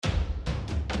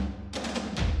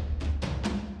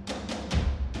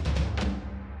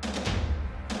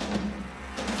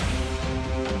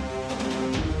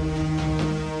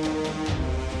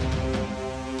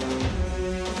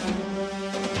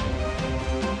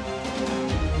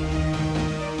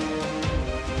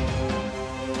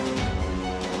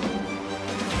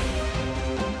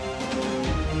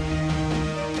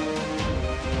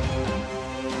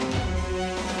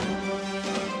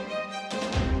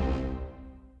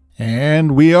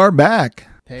And we are back.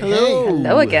 Hello.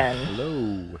 Hello again.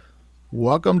 Hello.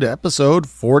 Welcome to episode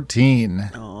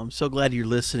 14. Oh, I'm so glad you're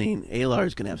listening. Alar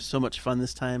is going to have so much fun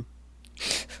this time.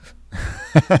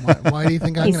 Why do you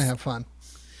think I'm going to have fun?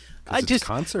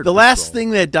 The last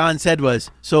thing that Don said was,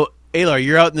 so Alar,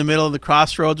 you're out in the middle of the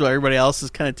crossroads while everybody else is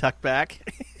kind of tucked back.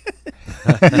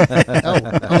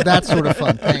 Oh, that's sort of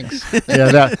fun. Thanks.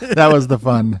 Yeah, that was the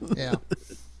fun. Yeah.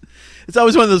 It's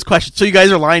always one of those questions. So you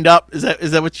guys are lined up? Is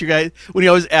that what you guys? When you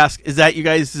always ask, is that you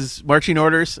guys' marching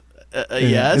orders?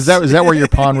 Yes. Is that where your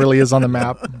pawn really is on the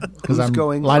map? Because I'm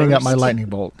going lining up first? my lightning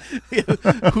bolt.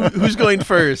 Who's going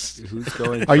first? Who's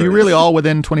going Are you first? really all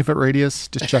within 20-foot radius?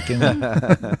 Just checking.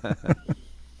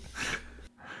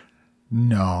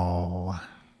 No.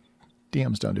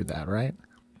 DMs don't do that, right?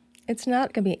 It's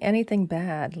not going to be anything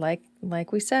bad. Like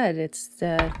we said, it's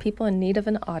people in need of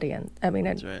an audience. I mean,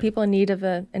 right. people in need of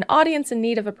an audience in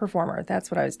need of a performer. That's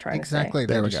what I was trying Exactly.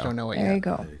 to They we just go. don't know it say. There you yet.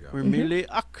 go. We're merely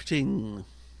acting.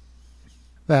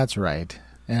 That's right.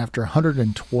 After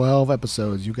 112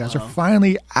 episodes, you guys are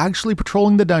finally actually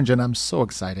patrolling the dungeon. I'm so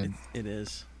excited. It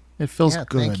is. It feels Yeah,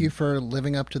 good. thank you for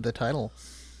living up to the title.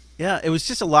 Yeah, it was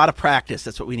just a lot of practice.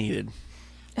 That's what we needed.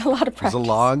 A lot of It was practice. a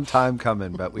long time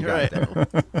coming, but we got Right. there.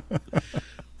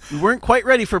 We weren't quite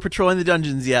ready for patrolling the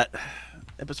dungeons yet.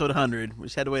 Episode 100. We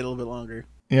just had to wait a little bit longer.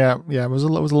 Yeah, it was a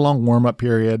long warm-up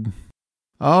period.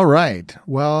 All right.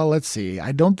 Well, let's see.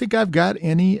 I don't think I've got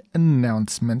any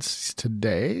announcements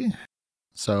today.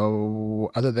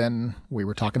 So, other than we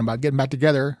were talking about getting back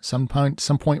together some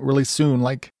point really soon,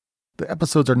 like the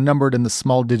episodes are numbered in the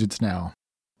small digits now.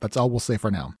 That's all we'll say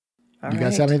for now. All You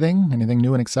guys right. have anything? Anything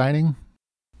new and exciting?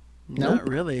 Not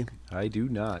really. I do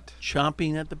not.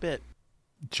 Chomping at the bit.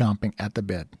 Chomping at the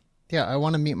bit. Yeah, I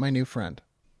want to meet my new friend.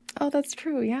 Oh, that's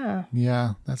true. Yeah.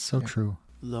 Yeah, that's so true.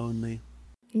 Lonely.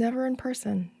 Never in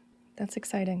person. That's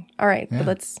exciting. All right. Yeah. But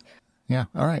let's. Yeah.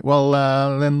 All right. Well,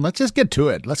 then let's just get to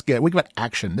it. We got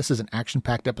action. This is an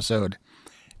action-packed episode.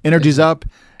 Energy's up.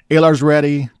 Alar's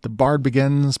ready. The bard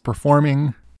begins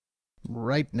performing.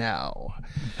 Right now.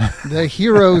 The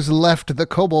heroes left the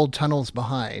kobold tunnels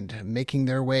behind, making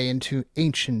their way into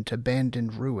ancient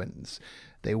abandoned ruins.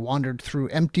 They wandered through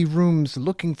empty rooms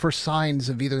looking for signs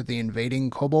of either the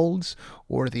invading kobolds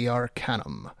or the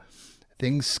Arcanum.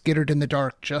 Things skittered in the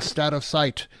dark just out of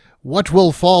sight. What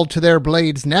will fall to their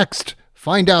blades next?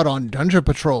 Find out on Dungeon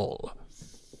Patrol.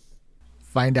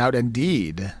 Find out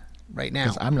indeed. Right now.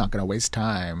 Because I'm not going to waste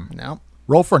time. No?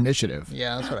 Roll for initiative.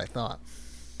 Yeah, that's what I thought.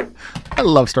 I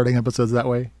love starting episodes that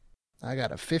way. I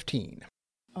got a 15.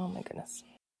 Oh my goodness.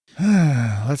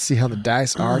 Let's see how the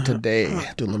dice are today.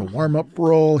 Do a little warm-up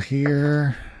roll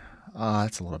here.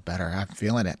 That's a little better. I'm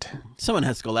feeling it. Someone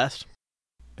has to go last.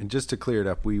 And just to clear it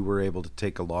up, we were able to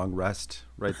take a long rest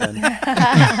right then.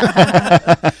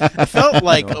 It felt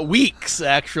like weeks,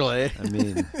 actually. I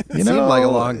mean, it You seemed know, like a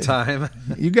long time.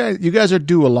 You guys are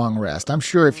due a long rest. I'm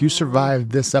sure if you survive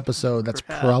this episode, that's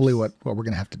Perhaps. probably what we're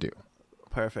going to have to do.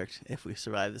 Perfect. If we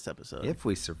survive this episode. If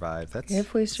we survive, that's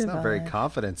If we It's not very survive.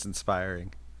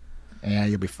 confidence-inspiring. Yeah,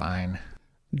 you'll be fine.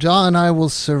 John and I will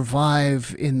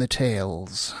survive in the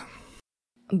tales.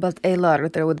 But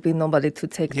Alar, there would be nobody to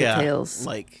take Yeah, the tales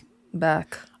like,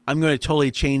 back. I'm going to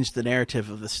totally change the narrative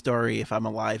of the story if I'm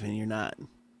alive and you're not.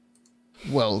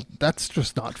 Well, that's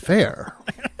just not fair.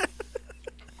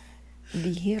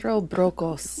 The hero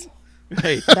Brokos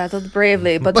Right. battled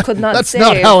bravely, but could not That's save.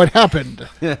 not how it happened.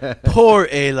 Poor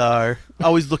Alar,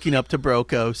 always looking up to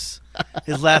Brokos.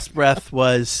 His last breath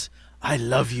was, I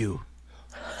love you.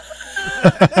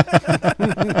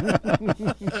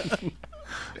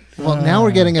 Well, now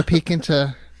we're getting a peek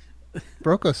into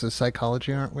Brokos'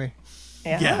 psychology, aren't we?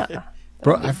 Yeah.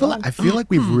 Bro, I feel like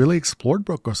we've really explored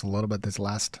Brokos a little bit this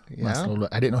last little bit.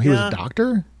 I didn't know he was Yeah. a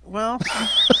doctor. Well,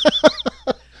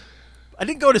 I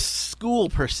didn't go to school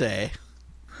per se.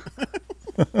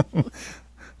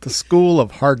 The School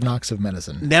of Hard Knocks of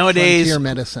Medicine. Nowadays, Frontier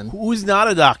medicine. who's not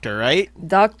a doctor, right?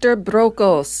 Dr.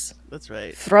 Brokos, That's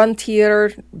right.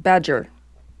 frontier badger.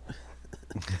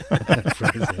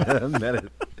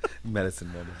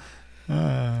 Medicine.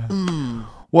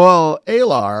 Well,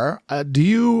 Alar, do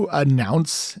you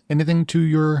announce anything to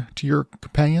your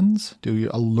companions? Do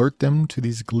you alert them to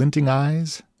these glinting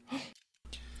eyes?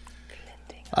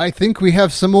 I think we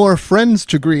have some more friends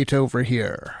to greet over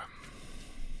here.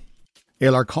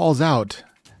 Alar calls out,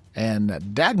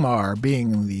 and Dagmar,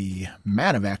 being the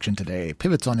man of action today,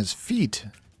 pivots on his feet,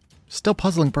 still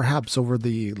puzzling perhaps over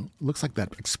looks like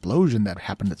that explosion that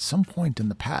happened at some point in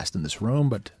the past in this room,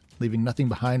 but leaving nothing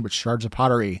behind but shards of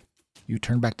pottery. You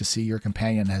turn back to see your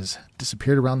companion has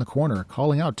disappeared around the corner,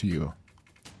 calling out to you.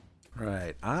 All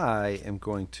right. I am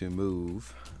going to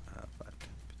move 5, 10,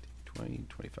 15, 20,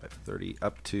 25, 30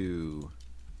 up to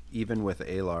even with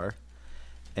Alar.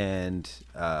 And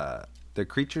the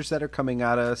creatures that are coming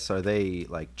at us, are they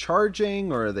like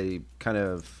charging, or are they kind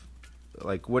of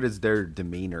like, what is their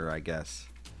demeanor, I guess?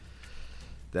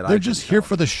 They're just here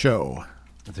for the show.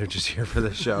 They're just here for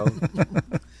the show.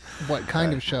 What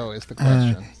kind of show is the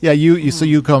question? Yeah, so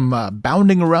you come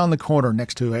bounding around the corner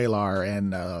next to Alar,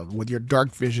 and with your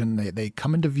dark vision, they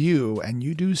come into view, and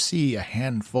you do see a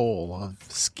handful of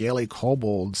scaly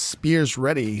kobolds, spears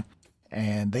ready,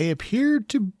 and they appear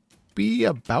to be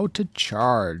about to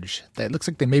charge. It looks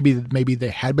like they maybe they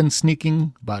had been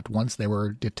sneaking, but once they were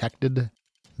detected,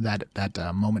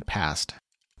 that moment passed.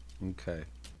 Okay.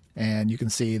 And you can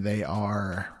see they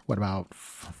are, about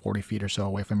 40 feet or so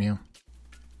away from you.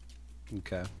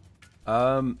 Okay.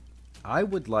 I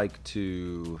would like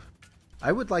to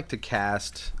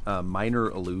cast minor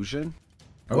illusion.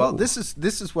 Well, this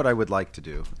is what I would like to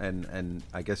do, and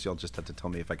I guess you'll just have to tell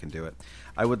me if I can do it.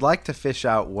 I would like to fish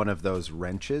out one of those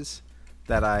wrenches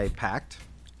that I packed.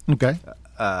 Okay.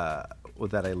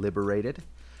 That I liberated.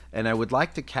 And I would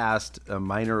like to cast a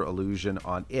minor illusion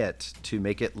on it to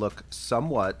make it look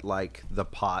somewhat like the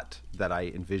pot that I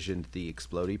envisioned the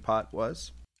explodey pot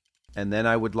was. And then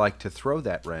I would like to throw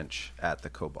that wrench at the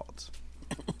kobolds.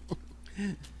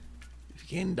 If you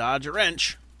can dodge a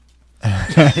wrench.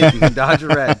 If you can dodge a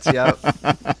wrench, yep.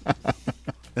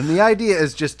 And the idea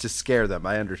is just to scare them.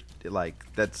 I understand, like,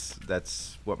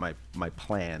 that's what my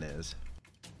plan is.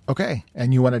 Okay,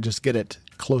 and you want to just get it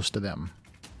close to them.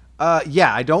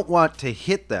 Yeah, I don't want to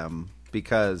hit them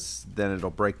because then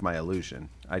it'll break my illusion.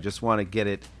 I just want to get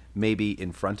it maybe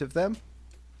in front of them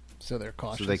So they're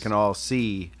cautious. so they can all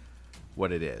see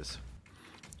what it is.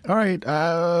 All right.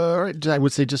 I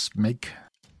would say just make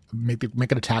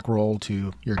an attack roll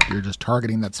to you're just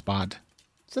targeting that spot.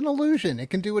 It's an illusion.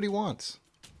 It can do what he wants.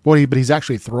 Well, but he's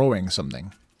actually throwing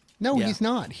something. No, Yeah. he's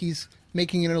not. He's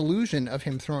making an illusion of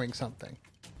him throwing something.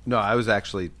 No, I was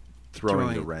actually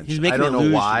throwing the wrench. He's making I don't an know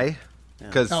illusion. why,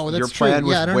 because Oh, that's your true. plan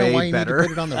was I don't know why way you better. need to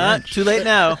put it on the wrench. Too late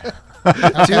now.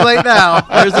 Too late now.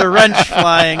 There's a wrench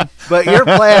flying. But your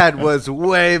plan was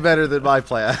way better than my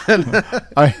plan.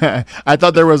 I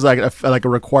thought there was like a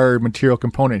required material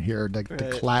component here, the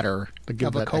clatter to give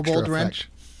Of a that kobold extra wrench?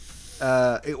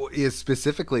 effect. It is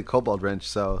specifically kobold wrench,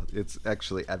 so it's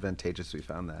actually advantageous we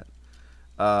found that.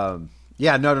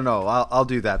 Yeah, no. I'll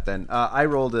do that then. I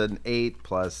rolled an 8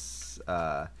 plus.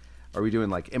 Are we doing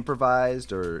like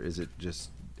improvised, or is it just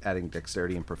adding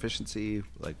dexterity and proficiency?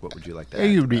 Like, what would you like to add?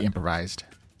 You to would be that? improvised.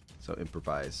 So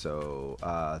improvised. So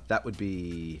that would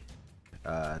be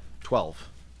 12.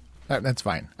 That's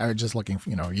fine. I was just looking.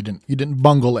 You didn't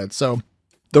bungle it. So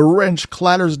the wrench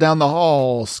clatters down the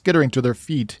hall, skittering to their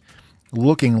feet,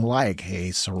 looking like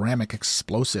a ceramic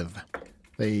explosive.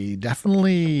 They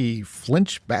definitely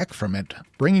flinch back from it,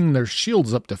 bringing their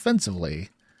shields up defensively.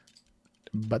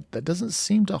 But that doesn't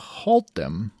seem to halt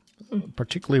them,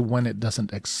 particularly when it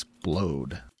doesn't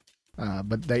explode.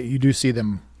 But you do see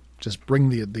them just bring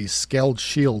these scaled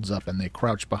shields up, and they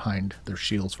crouch behind their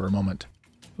shields for a moment.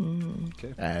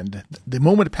 Okay. And the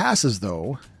moment passes,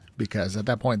 though, because at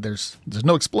that point there's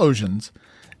no explosions,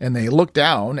 and they look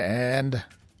down, and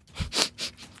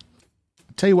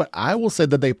tell you what, I will say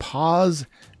that they pause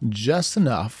just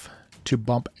enough to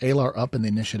bump Alar up in the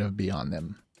initiative beyond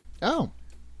them. Oh,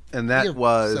 And that you're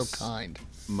was so kind.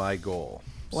 my goal.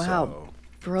 Wow, So,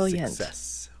 brilliant.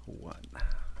 Success 1.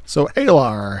 So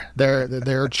Alar,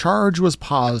 their charge was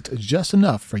paused just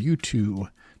enough for you to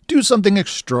do something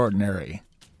extraordinary.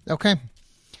 Okay.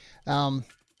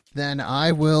 Then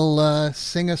I will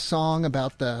sing a song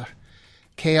about the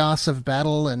chaos of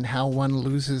battle and how one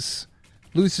loses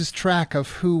track of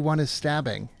who one is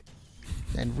stabbing,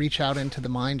 and reach out into the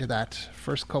mind of that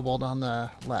first kobold on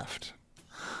the left.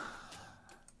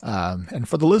 And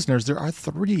for the listeners, there are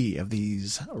 3 of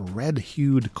these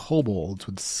red-hued kobolds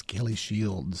with scaly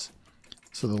shields.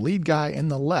 So the lead guy in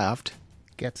the left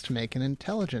Gets to make an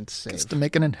intelligence save. gets to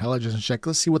make an intelligence check.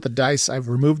 Let's see what the dice. I've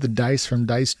removed the dice from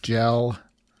Dice Gel.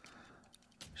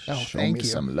 Oh, Show thank me you.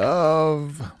 some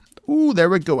love. Ooh, there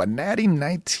we go. A natty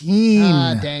 19.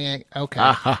 Ah, dang it. Okay.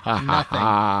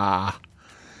 Nothing.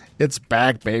 It's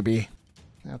back, baby.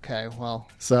 Okay, well,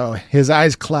 So his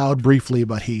eyes cloud briefly,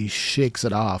 but he shakes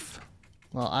it off.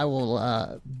 I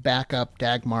will back up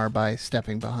Dagmar by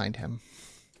stepping behind him.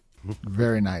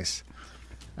 Very nice.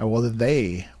 Well,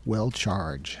 they will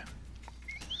charge.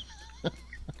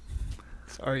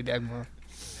 Sorry, Dagmar.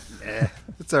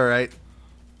 It's all right.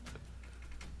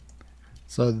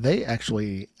 So they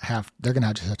actually they're going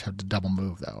to just have to double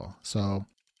move, though. So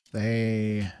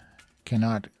they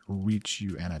cannot reach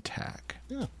you and attack.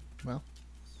 Yeah, well,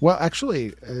 Well,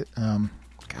 actually,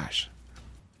 gosh,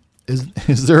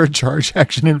 is there a charge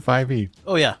action in 5e?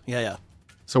 Oh yeah.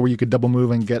 So where you could double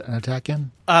move and get an attack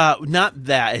in? Not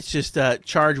that. It's just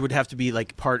charge would have to be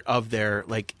like part of their,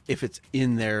 like if it's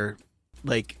in their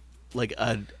like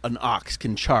an ox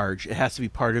can charge. It has to be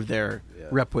part of their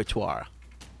repertoire.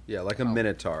 Yeah, like a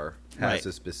Minotaur has Right.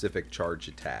 a specific charge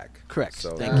attack. Correct.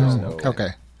 So Thank there's you. no,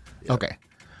 Okay. Okay.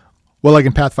 Well, like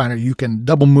in Pathfinder, you can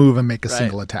double move and make a Right.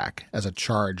 single attack as a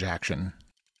charge action.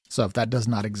 So if that does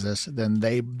not exist, then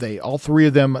they all three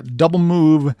of them double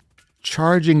move,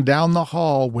 charging down the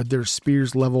hall with their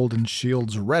spears leveled and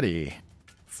shields ready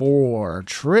for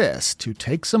Triss to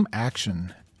take some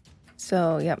action.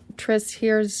 So, yep, Triss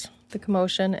hears the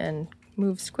commotion and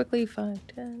moves quickly 5,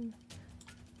 10,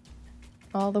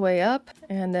 all the way up,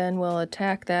 and then will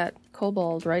attack that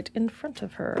kobold right in front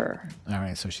of her. All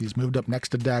right, so she's moved up next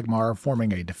to Dagmar,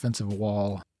 forming a defensive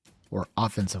wall, or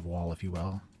offensive wall, if you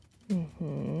will.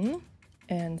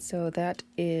 And so that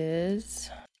is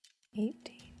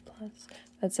 18 plus.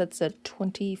 That's a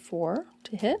 24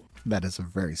 to hit. That is a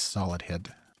very solid hit.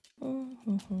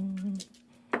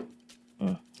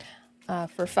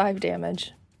 For 5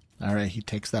 damage. All right, he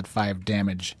takes that 5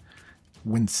 damage,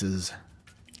 winces.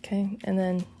 Okay, and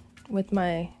then with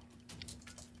my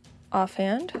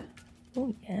offhand,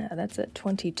 oh yeah, that's a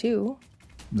 22.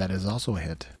 That is also a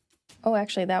hit. Oh,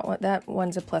 actually, that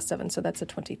one's a +7, so that's a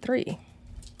 23.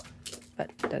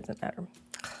 But it doesn't matter.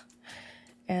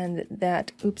 And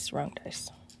that, oops, wrong dice.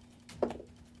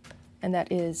 And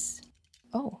that is,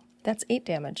 that's 8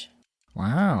 damage.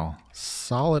 Wow.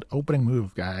 Solid opening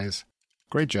move, guys.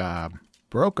 Great job.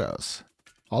 Brokos.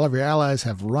 All of your allies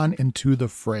have run into the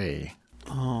fray.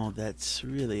 Oh, that's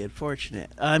really unfortunate.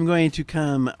 I'm going to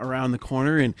come around the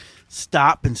corner and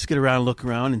stop and skid around and look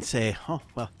around and say, oh,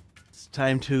 well, it's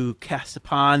time to cast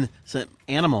upon some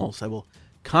animals. I will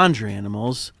conjure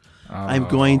animals. I'm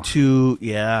going to,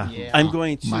 I'm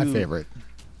going to. My favorite.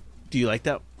 Do you like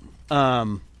that?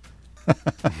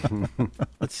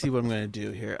 Let's see what I'm going to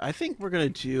do here. I think we're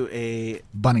going to do a...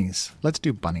 Bunnies. Let's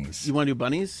do bunnies. You want to do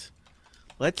bunnies?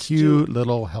 Let's Cute do...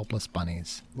 little helpless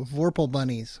bunnies. Vorpal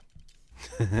bunnies.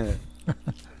 With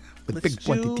Let's big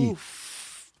pointy do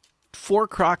teeth. 4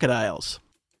 crocodiles.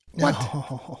 What?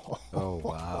 Oh,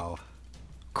 wow.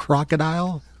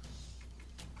 Crocodile?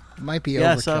 Might be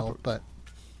Yes, overkill, but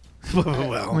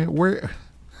I mean, we're...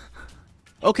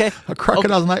 Okay. A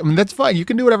crocodile's not... I mean, that's fine. You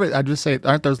can do whatever. I just say,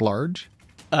 aren't those large?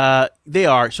 They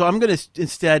are. So I'm going to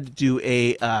instead do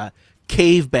a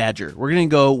cave badger. We're going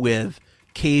to go with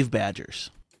cave badgers.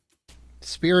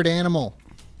 spirit animal,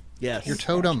 Yes. your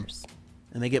totem.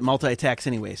 And they get multi-attacks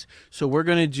anyways. So we're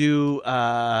going to do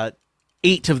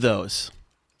 8 of those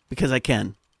because I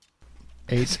can.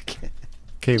 8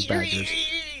 cave badgers.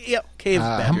 Yep, cave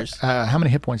badgers. How many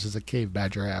hit points does a cave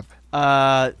badger have?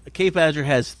 A cave badger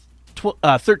has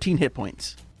 13 hit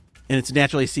points. And it's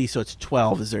natural AC, so it's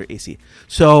 12 is their AC.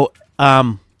 So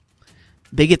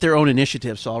they get their own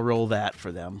initiative, so I'll roll that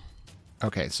for them.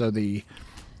 Okay, so let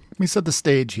me set the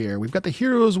stage here. We've got the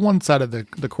heroes one side of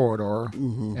the corridor,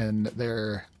 and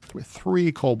they're with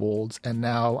 3 kobolds, and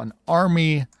now an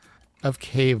army of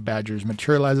cave badgers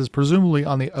materializes presumably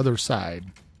on the other side.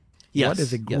 Yes. What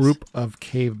is a yes. group of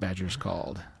cave badgers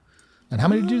called? And how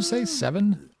many did you say?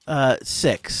 7?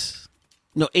 6.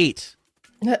 No, 8.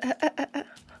 You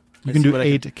Let's can see do what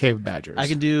 8 cave badgers. I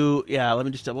can do, let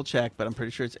me just double check, but I'm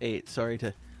pretty sure it's 8. Sorry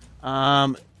to,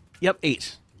 yep,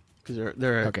 8. Because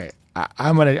they're Okay,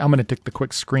 I'm gonna take the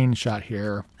quick screenshot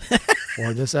here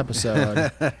for this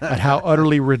episode at how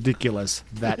utterly ridiculous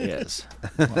that is.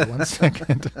 Hold on 1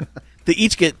 second. They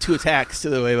each get 2 attacks,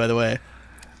 by the way.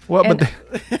 Well, And-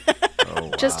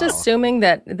 but Just assuming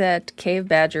that cave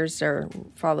badgers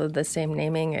follow the same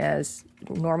naming as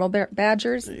normal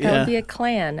badgers, that Yeah. would be a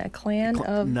clan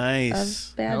of Nice.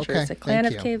 of badgers, Okay, a clan thank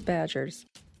of you. cave badgers.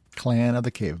 Clan of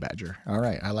the Cave Badger. All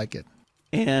right, I like it.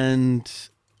 And,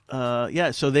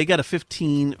 so they got a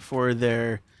 15 for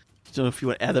their, so if you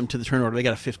want to add them to the turn order, they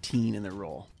got a 15 in their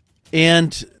roll.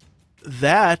 And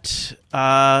that,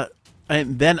 and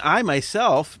then I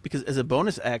myself, because as a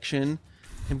bonus action,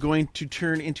 am going to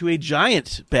turn into a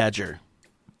giant badger.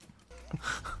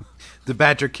 The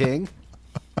Badger King.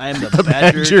 I am the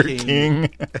Badger, Badger King.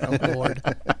 Oh Lord.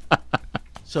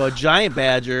 So a giant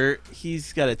badger,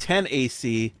 he's got a 10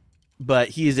 AC, but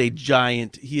he is a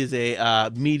giant. He is a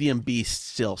medium beast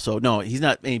still. So no, he's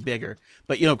not any bigger.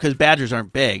 But because badgers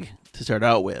aren't big to start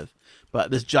out with, but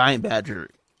this giant badger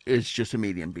is just a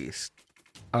medium beast.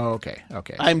 Oh, okay.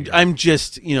 So I'm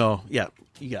just you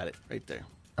got it right there.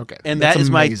 okay. and That's that is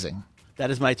amazing.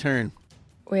 That is my turn.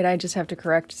 Wait, I just have to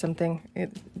correct something.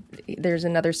 There's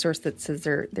another source that says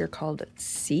they're called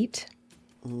seat.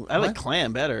 Ooh, I like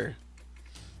clan better.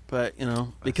 But,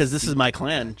 because this is my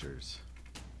clan. Badgers.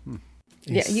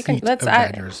 Yeah, you can. Seat That's of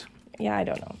badgers. Yeah, I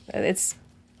don't know. It's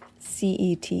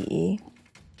CETE.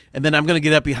 And then I'm going to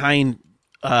get up behind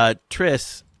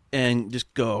Triss and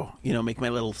just go, make my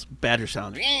little badger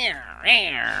sound.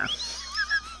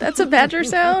 That's a badger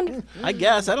sound? I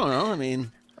guess. I don't know. I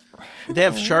mean, they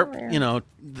have sharp,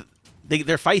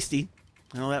 they're feisty.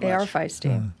 I know that They much. are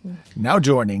feisty. Now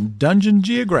joining Dungeon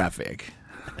Geographic.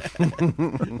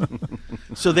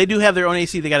 So they do have their own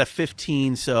AC. They got a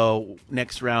 15, so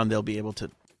next round they'll be able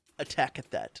to attack at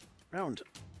that round.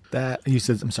 You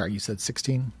said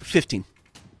 16? 15.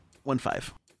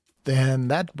 1-5. Then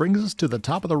that brings us to the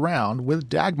top of the round with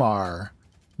Dagmar.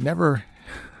 Never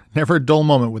a dull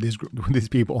moment with these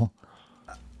people.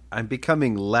 I'm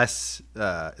becoming less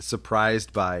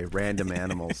surprised by random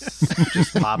animals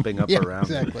just popping up around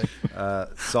exactly. me.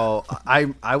 So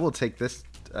I will take this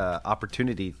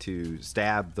opportunity to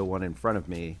stab the one in front of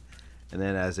me, and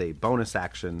then as a bonus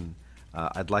action,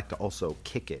 I'd like to also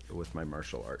kick it with my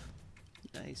martial art.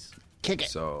 Nice. Kick it.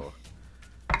 So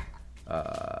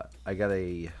I got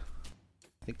I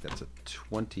think that's a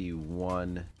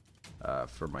 21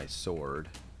 for my sword.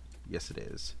 Yes, it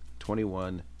is.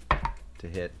 21 to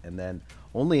hit, and then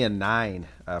only a 9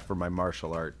 for my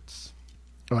martial arts.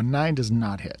 Oh, a 9 does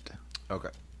not hit. Okay.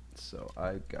 So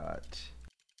I got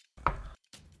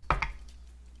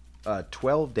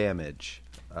 12 damage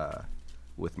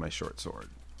with my short sword.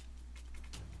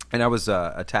 And I was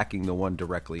attacking the one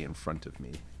directly in front of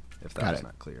me, if that was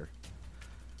not clear.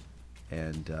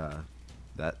 And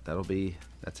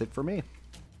that's it for me.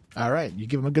 All right, you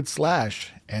give him a good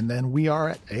slash, and then we are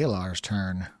at Alar's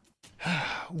turn.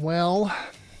 Well,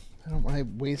 I don't want to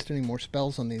waste any more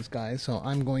spells on these guys, so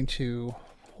I'm going to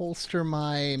holster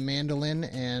my mandolin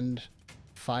and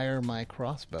fire my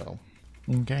crossbow.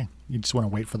 Okay, you just want to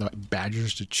wait for the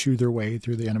badgers to chew their way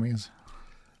through the enemies?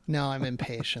 No, I'm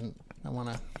impatient. I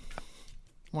want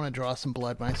to draw some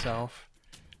blood myself.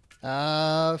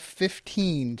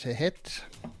 15 to hit.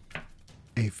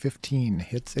 A 15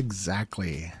 hits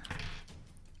exactly.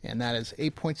 And that is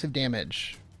 8 points of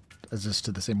damage. Is this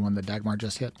to the same one that Dagmar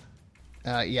just hit?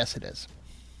 Yes, it is.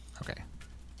 Okay.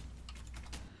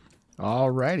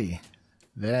 Alrighty.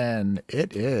 Then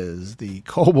it is the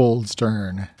kobolds'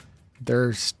 turn.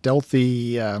 Their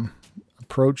stealthy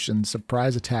approach and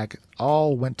surprise attack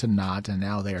all went to naught, and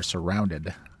now they are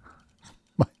surrounded.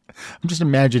 I'm just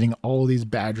imagining all these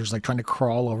badgers trying to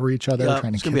crawl over each other,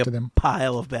 trying to get to them.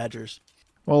 Pile of badgers.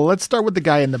 Well, let's start with the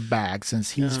guy in the back,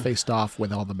 since he's faced off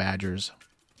with all the badgers.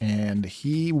 And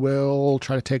he will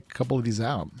try to take a couple of these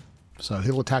out. So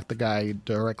he'll attack the guy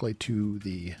directly to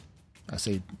to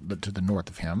the north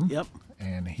of him. Yep.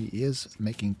 And he is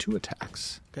making 2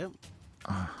 attacks. Okay.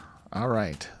 All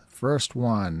right. First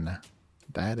one.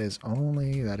 That is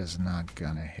not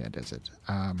going to hit, is it?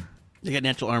 They got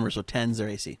natural armor, so 10's their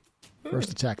AC.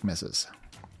 First attack misses.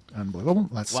 Unbelievable.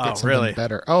 Let's Wow, get something really?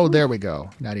 better. Oh, there we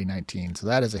go. Natty 19. So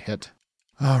that is a hit.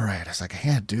 All right. I was like, I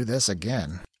can't do this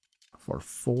again. For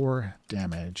 4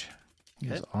 damage.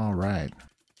 He's Okay. all right.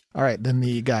 All right. Then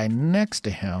the guy next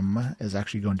to him is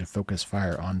actually going to focus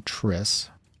fire on Triss.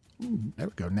 There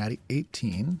we go. Natty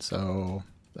 18. So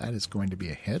that is going to be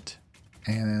a hit.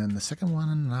 And the second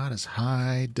one, not as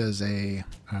high. Does a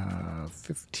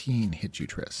 15 hit you,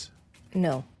 Triss?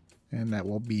 No. And that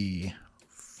will be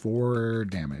 4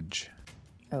 damage.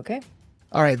 Okay.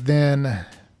 All right, then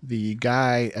the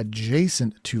guy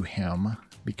adjacent to him,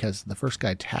 because the first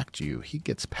guy attacked you, he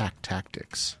gets pack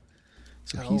tactics.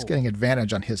 So he's getting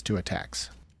advantage on his 2 attacks.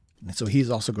 And so he's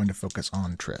also going to focus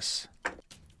on Triss.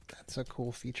 That's a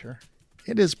cool feature.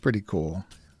 It is pretty cool.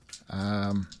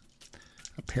 A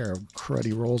pair of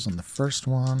cruddy rolls on the first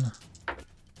one.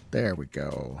 There we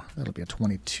go. That'll be a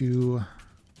 22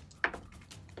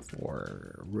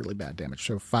 for really bad damage.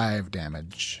 So 5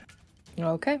 damage.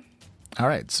 Okay. All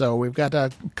right, so we've got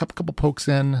a couple pokes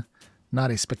in.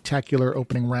 Not a spectacular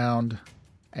opening round.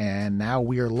 And now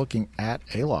we are looking at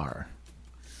Alar.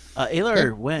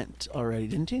 Alar went already,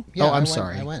 didn't he? Yeah, I'm I went-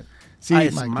 sorry. I went. See, I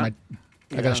I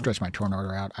yeah. got to stretch my turn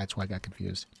order out. That's why I got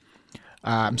confused.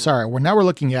 I'm sorry. We're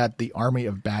looking at the army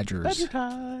of badgers. Badger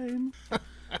time.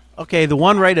 Okay, the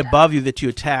one right above you that you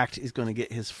attacked is going to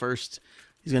get his first.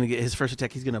 He's going to get his first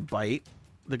attack. He's going to bite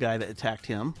the guy that attacked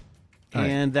him, All right.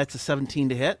 and that's a 17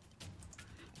 to hit.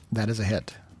 That is a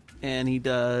hit. And he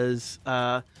does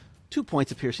 2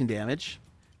 points of piercing damage.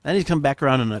 Then he's come back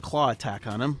around on a claw attack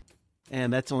on him,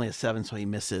 and that's only a 7, so he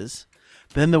misses.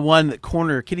 Then the one that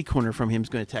kitty corner from him is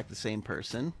going to attack the same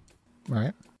person. All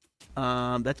right.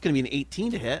 That's going to be an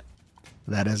 18 to hit.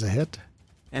 That is a hit.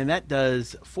 And that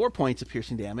does 4 points of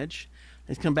piercing damage.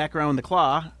 It's come back around with the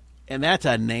claw, and that's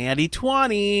a natty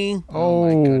 20. Oh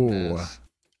my goodness.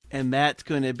 And that's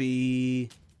going to be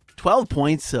 12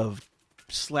 points of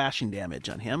slashing damage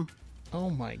on him. Oh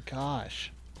my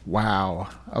gosh. Wow.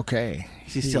 Okay.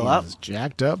 Is he still up? He's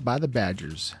jacked up by the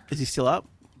Badgers. Is he still up?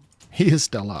 He is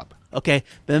still up. Okay,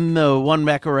 then the one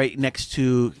back right next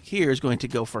to here is going to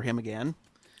go for him again.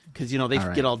 Because, they All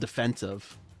right. get all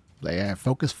defensive. Yeah,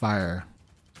 focus fire.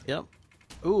 Yep.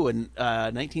 Ooh, and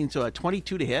 19, so a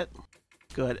 22 to hit.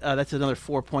 Good. That's another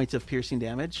 4 points of piercing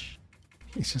damage.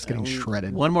 He's just getting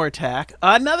shredded. One more attack.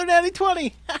 Another natty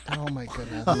 20. Oh my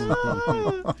goodness.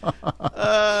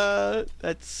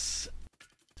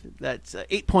 That's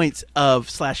 8 points of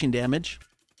slashing damage.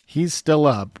 He's still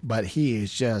up, but he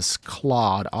is just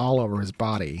clawed all over his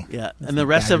body. Yeah, and the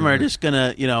rest of them are Badger. just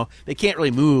gonna, they can't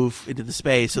really move into the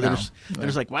space, so No. they're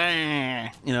just like, wah,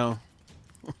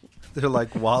 They're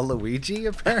like Waluigi,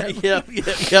 apparently.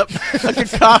 Yep.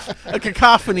 A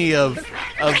cacophony of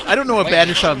I don't know what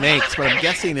badger sound makes, but I'm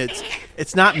guessing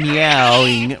it's not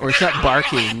meowing or it's not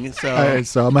barking. So All right,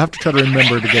 so I'm going to have to try to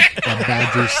remember to get a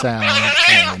badger sound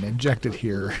and inject it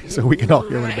here so we can all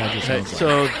hear what a badger okay, sounds like.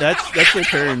 so that's their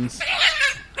turns.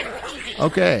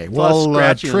 Okay, Plus well,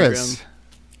 scratching on the Triss.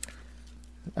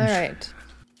 All right.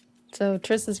 So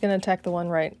Triss is going to attack the one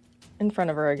right in front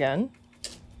of her again.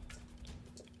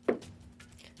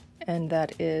 And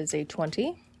that is a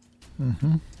 20.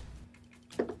 Mm-hmm.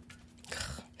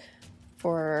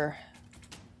 For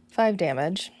 5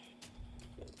 damage.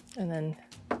 And then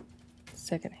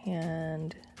second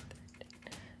hand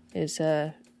is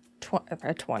a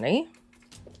 20.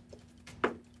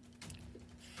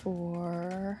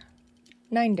 For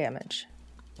 9 damage.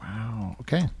 Wow,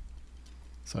 okay.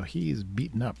 So he's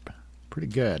beaten up pretty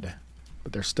good,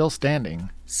 but they're still standing.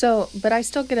 So, but I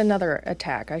still get another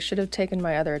attack. I should have taken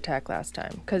my other attack last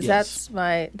time because Yes.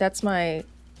 that's my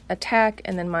attack,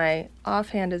 and then my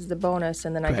offhand is the bonus,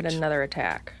 and then I Correct. get another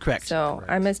attack. Correct. So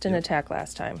I missed an attack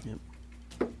last time.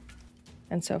 Yep.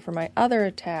 And so for my other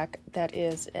attack, that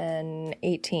is an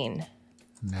 18.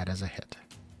 And that is a hit.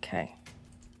 Okay.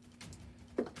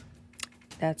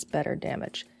 That's better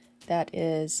damage. That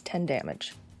is 10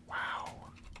 damage.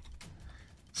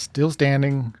 Still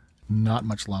standing, not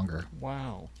much longer.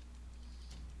 Wow.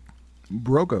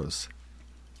 Brogos.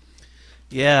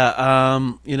 Yeah,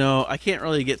 I can't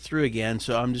really get through again,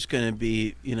 so I'm just going to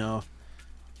be, I'm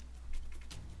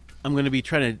going to be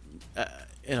trying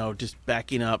to, just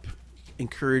backing up,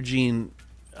 encouraging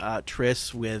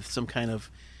Triss with some kind of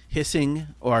hissing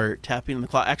or tapping on the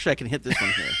claw. Actually, I can hit this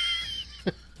one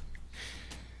here.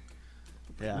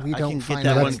 Yeah, We I don't can find get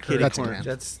that that one that's- kitty that's corner. Dan.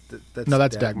 That's No,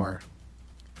 that's Dagmar.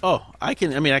 Oh, I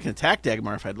can attack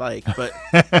Dagmar if I'd like, but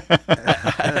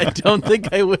I don't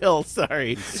think I will.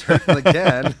 Sorry. Certainly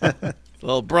can.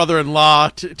 Little brother-in-law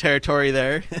territory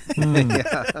there.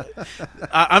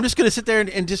 I'm just going to sit there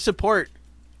and just support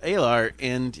Alar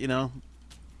and,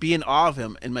 be in awe of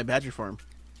him in my badger form.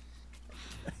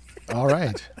 All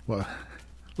right. Well,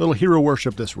 little hero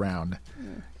worship this round.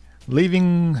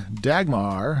 Leaving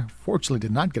Dagmar, fortunately did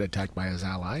not get attacked by his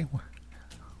ally.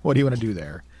 What do you want to do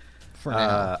there? For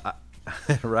now.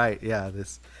 Right, yeah.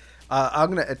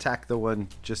 I'm going to attack the one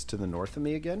just to the north of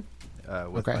me again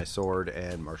with Okay. my sword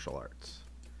and martial arts.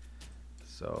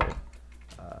 So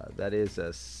that is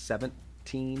a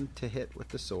 17 to hit with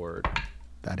the sword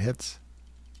That hits.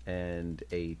 and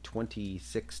a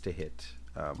 26 to hit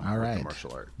All with right. the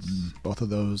martial arts. Both of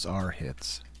those are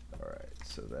hits. All right,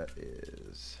 so that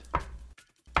is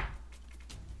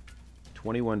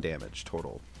 21 damage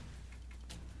total.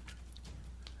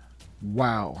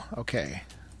 Wow. Okay.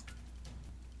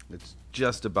 It's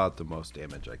just about the most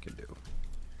damage I can do.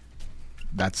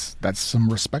 That's some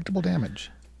respectable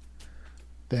damage.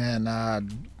 Then,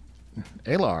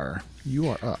 Alar, you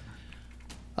are up.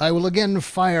 I will again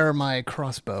fire my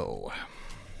crossbow.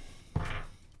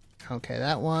 Okay,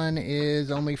 that one is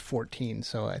only 14,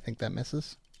 so I think that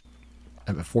misses.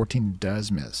 A 14 does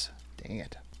miss. Dang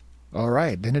it. All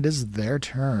right, then it is their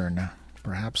turn.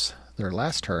 Perhaps their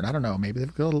last turn. I don't know. Maybe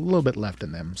they've got a little bit left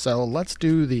in them. So let's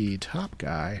do the top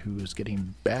guy who's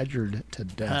getting badgered to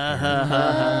death. here.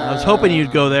 I was hoping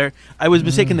you'd go there. I was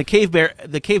mistaken. The cave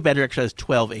badger actually has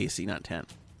 12 AC, not 10.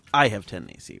 I have 10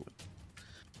 AC,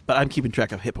 but I'm keeping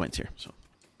track of hit points here. So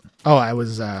Oh, I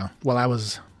was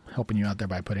helping you out there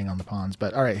by putting on the pawns.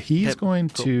 But all right, he's Hit. going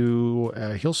Cool.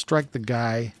 to he'll strike the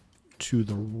guy to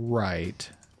the right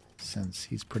since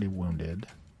he's pretty wounded.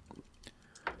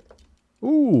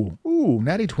 Ooh,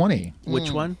 natty 20. which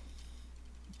one?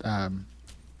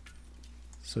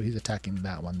 So he's attacking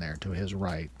that one there to his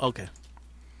right. Okay.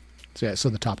 So yeah, so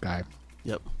the top guy.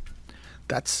 Yep.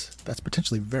 That's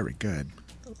potentially very good.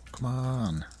 Come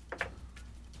on.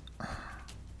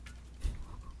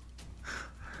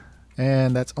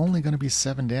 And that's only going to be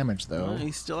 7 damage, though. Oh,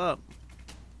 he's still up.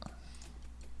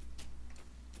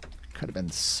 Could have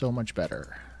been so much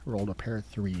better. Rolled a pair of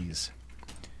 3s.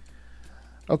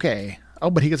 Okay. Oh,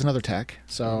 but he gets another attack.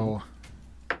 So,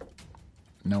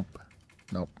 nope.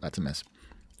 Nope, that's a miss.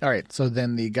 All right, so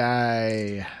then the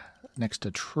guy next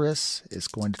to Triss is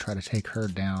going to try to take her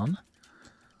down.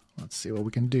 Let's see what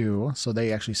we can do. So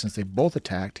they actually, since they both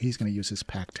attacked, he's going to use his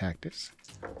pack tactics.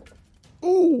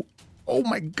 Ooh! Oh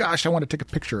my gosh, I want to take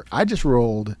a picture. I just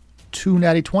rolled 2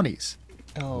 natty 20s.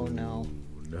 Oh, no.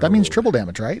 That means triple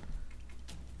damage, right?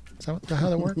 Is that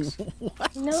how that works?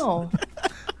 No.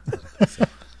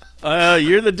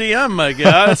 You're the DM, I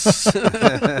guess.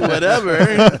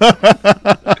 Whatever.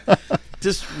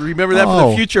 Just remember that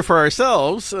for the future for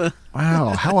ourselves. Wow,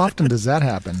 how often does that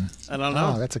happen? I don't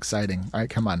know. Oh, that's exciting. All right,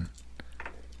 come on.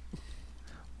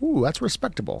 Ooh, that's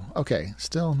respectable. Okay,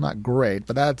 still not great,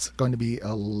 but that's going to be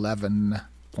 11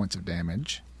 points of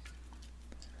damage.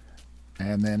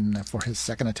 And then for his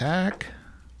second attack,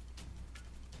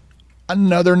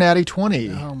 another natty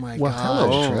 20. Oh, my well, gosh. hello,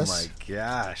 Oh Triss. my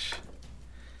gosh.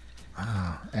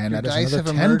 And Your that is dice another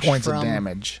have 10 emerged points of from-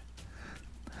 damage.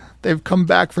 They've come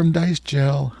back from Dice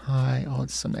Jail. Hi. Oh,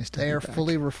 it's so nice to have They you are back.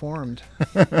 fully reformed.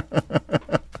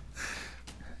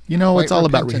 You know, quite it's all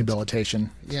about repentant. rehabilitation.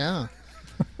 Yeah.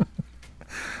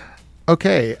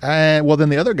 Okay, well then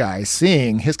the other guy,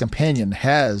 seeing his companion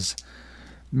has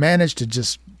managed to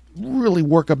just really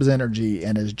work up his energy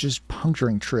and is just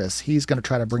puncturing Triss, he's going to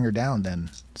try to bring her down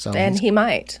then. So And he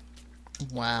might.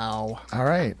 Wow. all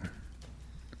right.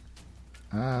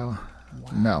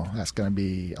 No, that's going to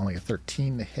be only a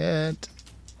 13 to hit.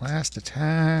 Last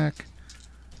attack.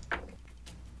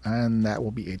 And that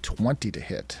will be a 20 to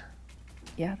hit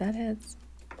Yeah, that hits.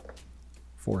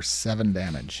 for 7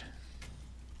 damage.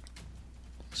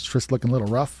 Is Triss looking a little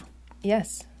rough?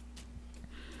 Yes.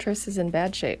 Triss is in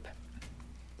bad shape.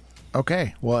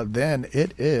 Okay, well then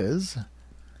it is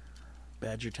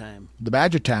Badger time. the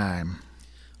Badger time.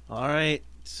 All right.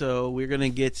 So we're going to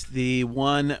get the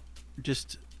one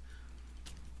just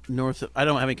north of... I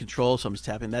don't have any control, so I'm just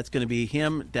tapping. That's going to be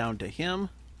him down to him.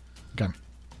 Okay.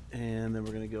 And then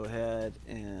we're going to go ahead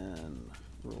and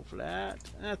roll for that.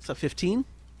 That's a 15.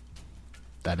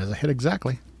 That is a hit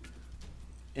exactly.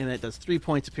 And it does 3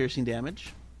 points of piercing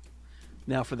damage.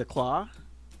 Now for the claw.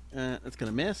 That's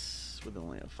going to miss with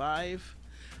only a 5.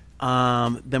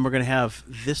 Then we're going to have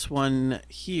this one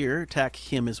here attack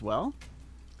him as well.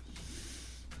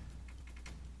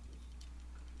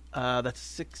 That's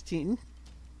 16.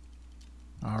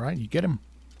 All right, you get him.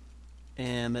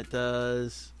 And that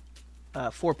does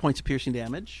 4 points of piercing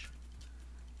damage.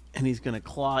 And he's going to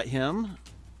claw at him.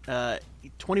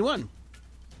 21.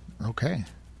 Okay.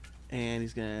 And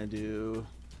he's going to do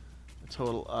a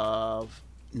total of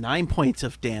 9 points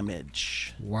of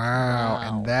damage. Wow.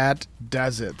 And that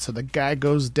does it. So the guy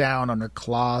goes down under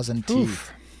claws and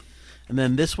teeth. And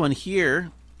then this one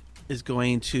here is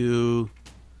going to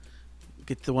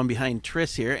get the one behind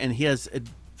Triss here. And he has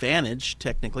advantage,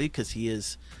 technically, because he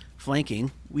is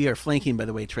flanking. We are flanking, by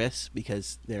the way, Triss,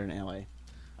 because they're an ally.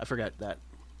 I forgot that.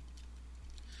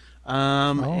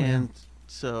 And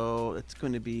so it's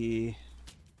going to be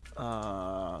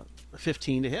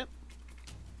 15 to hit.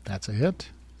 That's a hit.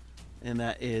 And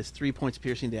that is 3 points of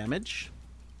piercing damage.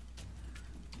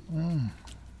 And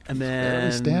then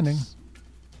barely standing.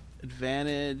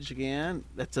 advantage again.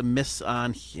 That's a miss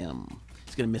on him.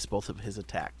 He's going to miss both of his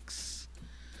attacks.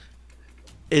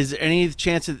 Is there any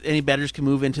chance that any batters can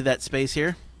move into that space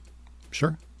here?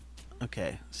 Sure.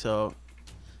 Okay, so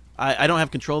I don't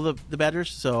have control of the batters,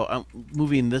 so I'm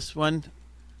moving this one.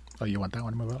 Oh, you want that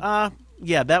one to move up?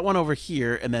 Yeah, that one over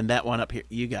here, and then that one up here.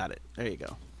 You got it. There you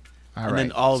go. All And right.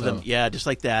 then all of So them, yeah, just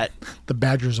like that. The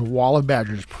Badger's wall of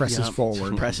Badgers presses Yep.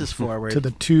 forward Presses forward. to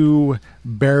the 2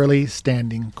 barely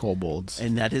standing kobolds.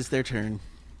 And that is their turn.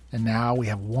 And now we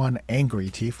have 1 angry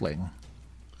tiefling.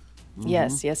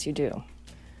 Yes, yes, you do.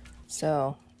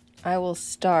 So I will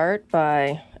start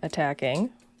by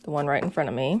attacking the one right in front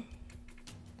of me.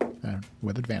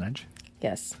 With advantage.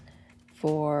 Yes.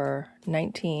 For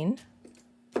 19.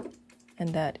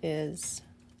 And that is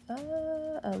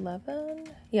 11.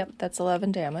 Yep, that's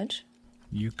 11 damage.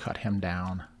 You cut him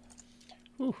down.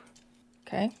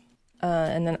 Okay.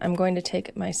 And then I'm going to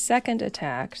take my second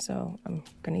attack. So I'm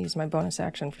going to use my bonus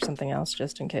action for something else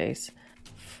just in case.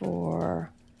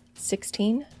 For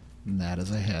 16. And that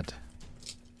is a hit.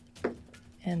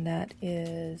 And that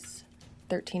is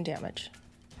 13 damage.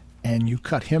 And you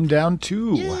cut him down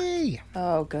too. Yay!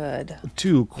 Oh, good.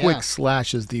 2 quick Yeah.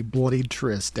 slashes. The bloodied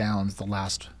Triss downs the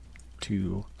last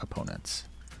 2 opponents.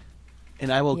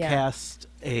 And I will Yeah. cast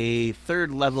a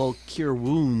 3rd level Cure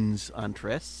Wounds on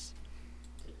Triss.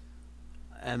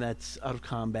 And that's out of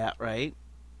combat, right?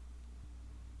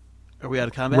 Are we out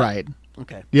of combat? Right.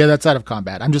 Okay. Yeah, that's out of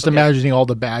combat. I'm just Okay. imagining all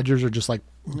the badgers are just like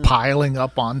piling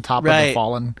up on top of Right. the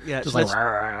fallen. Yeah, just so like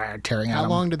that's- tearing at How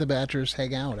them. long do the badgers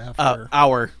hang out after?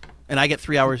 Hour. And I get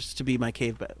 3 hours to be my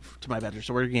cave to my badger.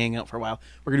 So we're going to hang out for a while.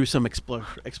 We're going to do some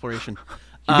exploration.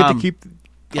 You get to keep all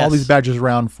yes. these badgers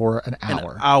around for an An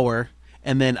hour. hour.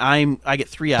 And then I get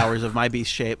 3 hours of my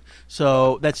beast shape.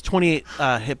 So that's 28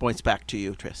 hit points back to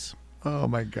you, Triss. Oh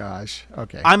my gosh.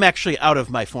 Okay. I'm actually out of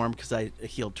my form because I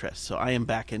healed Triss. So I am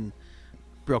back in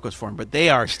Broko's form. But they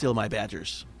are still my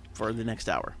badgers for the next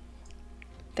hour.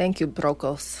 Thank you,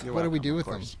 Brokos. You're What do we welcome, do of with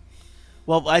them? course.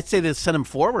 Well, I'd say to send them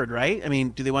forward, right? I mean,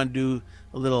 do they want to do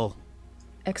a little...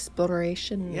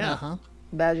 Exploration. Yeah. Uh-huh.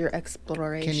 Badger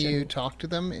exploration. Can you talk to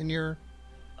them in your...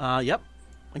 Yep.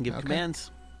 I can give Okay.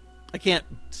 commands. I can't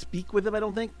speak with them, I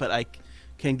don't think, but I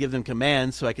can give them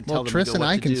commands so I can tell Well, them Triss to go and what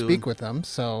I to can do. speak with them,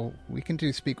 so we can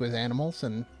do speak with animals.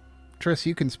 And Triss,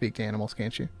 you can speak to animals,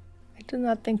 can't you? I do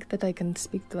not think that I can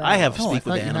speak to I have animals. Oh, I speak with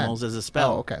thought you had. animals as a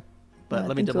spell. Oh, okay. But I let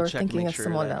me think double you're check and thinking make of sure.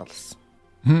 someone that- else.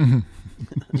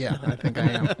 Yeah, I think I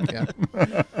am. Yeah.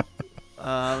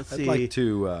 Let's I'd see. like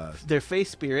to. They're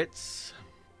face spirits,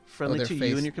 friendly they're to face-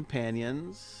 you and your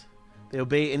companions. They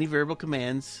obey any verbal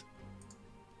commands.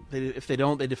 If they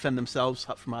don't, they defend themselves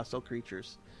from hostile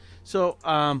creatures. So,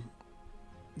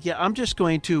 yeah, I'm just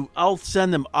going to. I'll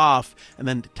send them off and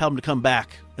then tell them to come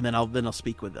back, and then I'll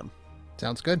speak with them.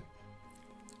 Sounds good.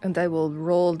 And I will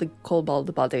roll the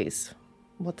kobold bodies.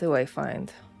 What do I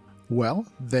find? Well,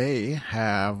 they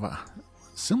have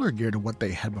similar gear to what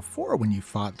they had before when you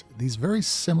fought these very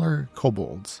similar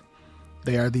kobolds.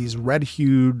 They are these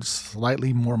red-hued,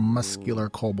 slightly more muscular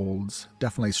kobolds,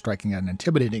 definitely striking at an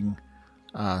intimidating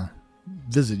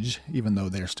visage, even though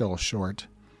they're still short.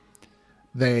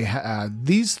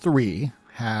 These 3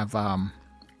 have,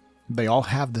 they all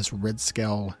have this red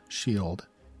scale shield.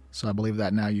 So I believe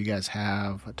that now you guys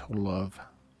have a total of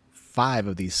 5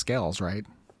 of these scales, right?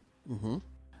 Mm-hmm.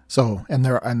 So, and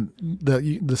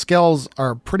the scales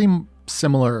are pretty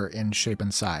similar in shape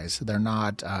and size. They're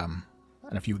not, and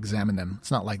if you examine them,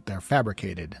 it's not like they're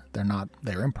fabricated.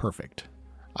 They're imperfect.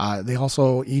 They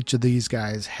also, each of these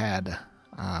guys had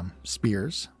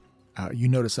spears. You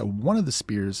notice that one of the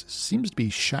spears seems to be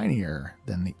shinier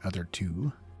than the other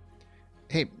 2.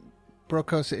 Hey,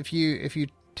 Brokos, if you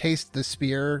taste the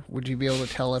spear, would you be able to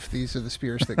tell if these are the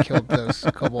spears that killed those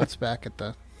kobolds back at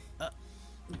the...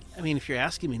 I mean, if you're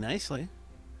asking me nicely,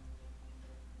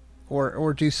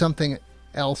 Or do something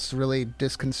else really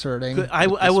disconcerting? with I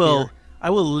the will. spear? I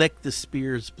will lick the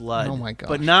spear's blood. Oh my gosh.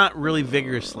 But not really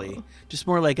vigorously. Just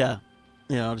more like a,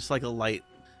 just like a light.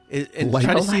 And Light-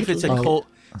 try to a see if it's light-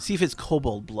 see if it's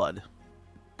kobold blood.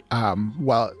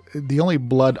 Well, the only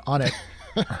blood on it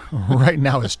right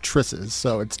now is Triss's,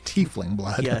 so it's tiefling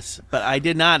blood. Yes, but I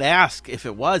did not ask if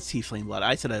it was tiefling blood.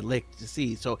 I said I licked to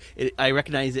see. So I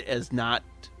recognize it as not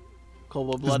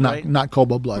kobold It's blood, not, right? not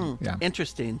kobold blood. Yeah.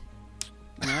 Interesting.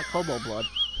 Not kobold blood.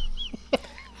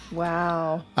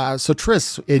 Wow. So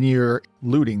Triss, in your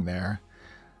looting there,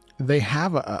 they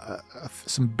have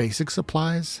some basic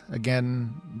supplies.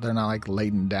 Again, they're not like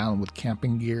laden down with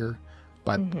camping gear,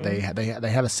 but they have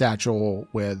a satchel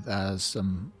with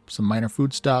some minor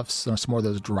foodstuffs, some more of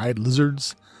those dried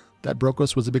lizards that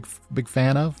Brokos was a big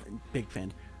fan of. Big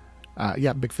fan.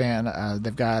 Yeah, big fan.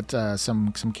 They've got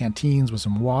some canteens with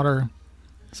some water,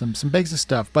 some basic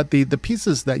stuff. But the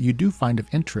pieces that you do find of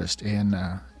interest in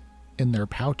their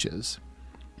pouches,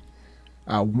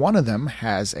 one of them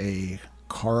has a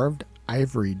carved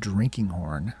ivory drinking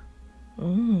horn.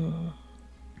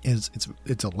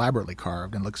 It's elaborately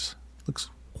carved and looks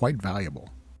quite valuable.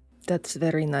 That's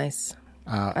very nice.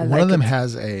 One like of them it.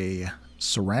 has a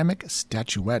ceramic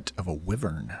statuette of a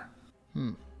wyvern.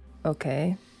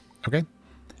 Okay. Okay.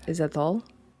 Is that all?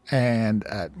 And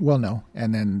no.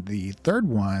 And then the third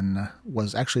one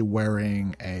was actually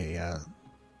wearing a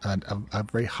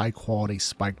very high quality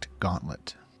spiked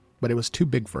gauntlet, but it was too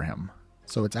big for him,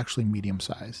 so it's actually medium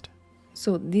sized.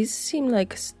 So these seem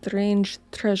like strange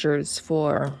treasures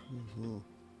for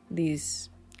these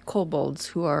kobolds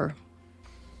who are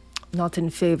not in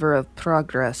favor of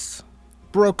progress.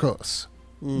 Brokos,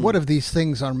 what of these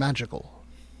things are magical?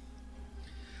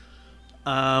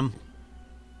 I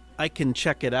can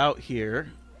check it out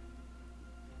here.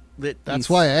 That's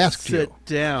why I asked you. Sit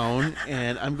down,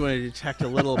 and I'm going to detect a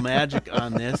little magic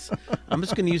on this. I'm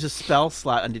just going to use a spell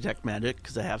slot on Detect Magic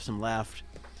because I have some left.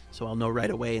 So I'll know right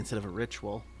away instead of a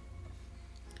ritual.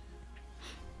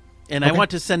 And I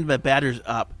want to send the badgers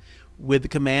up with the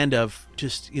command of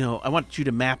just, I want you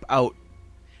to map out.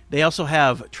 They also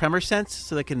have tremor sense,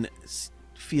 so they can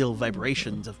feel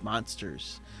vibrations of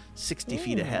monsters 60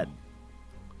 feet ahead.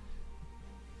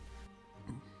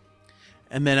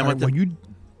 And then I want them to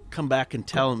come back and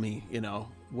tell me,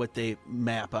 what they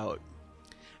map out.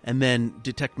 And then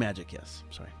Detect Magic, yes.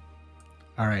 Sorry.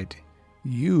 All right.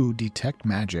 You detect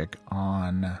magic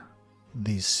on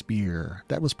the spear.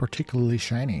 That was particularly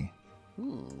shiny.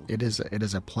 Ooh. It is a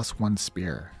 +1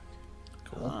 spear.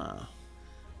 Cool.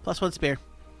 +1 spear.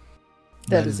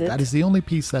 That is it? That is the only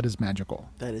piece that is magical.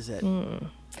 That is it.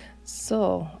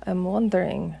 So, I'm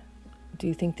wondering, do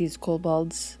you think these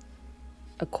kobolds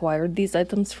acquired these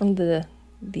items from the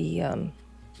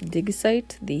dig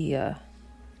site?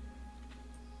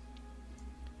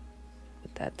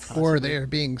 Or they're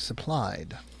being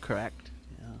supplied. Correct.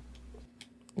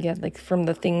 Yeah, like from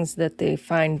the things that they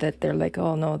find that they're like,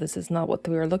 oh no, this is not what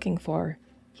we were looking for.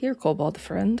 Here, kobold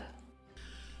friend.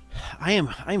 I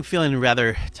am feeling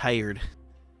rather tired.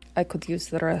 I could use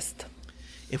the rest.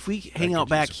 If we hang out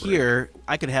back here,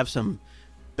 I could have some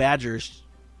badgers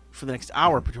for the next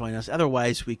hour patrolling us.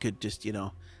 Otherwise, we could just,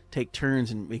 take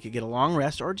turns and we could get a long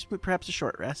rest or just perhaps a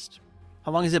short rest.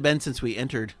 How long has it been since we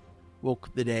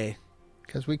woke the day?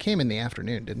 Because we came in the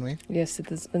afternoon, didn't we? Yes, it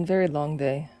has been a very long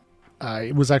day.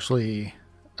 It was actually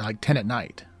like 10 at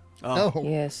night. Oh.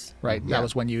 Yes. Right. Yeah. That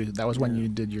was when you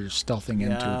did your stealthing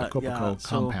into the Copico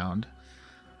compound.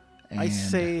 I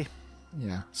say,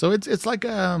 yeah. So it's like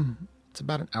it's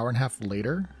about an hour and a half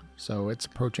later. So it's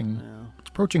approaching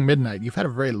midnight. You've had a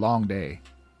very long day.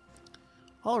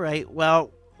 all right.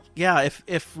 Well, yeah.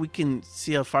 If we can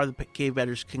see how far the cave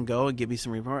badgers can go and give me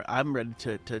some report, I'm ready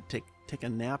to take a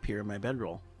nap here in my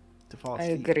bedroll to fall I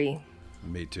asleep. agree.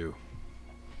 Me too.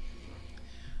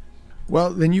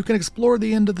 Well, then you can explore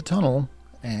the end of the tunnel,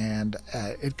 and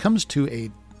it comes to a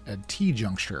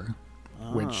T-juncture,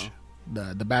 which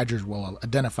the badgers will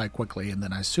identify quickly, and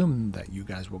then I assume that you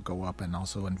guys will go up and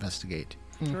also investigate.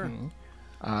 Sure.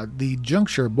 The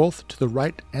juncture, both to the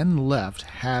right and left,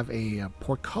 have a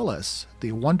portcullis.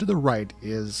 The one to the right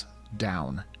is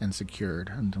down and secured,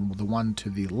 and the one to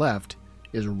the left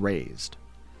is raised.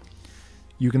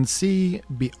 You can see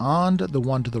beyond the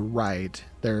one to the right,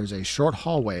 there's a short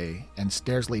hallway and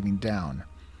stairs leading down.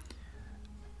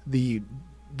 The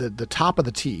top of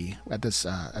the T at this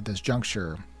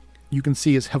juncture, you can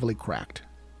see is heavily cracked,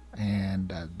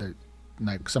 and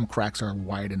some cracks are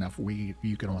wide enough where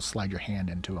you can almost slide your hand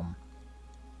into them.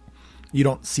 You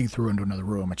don't see through into another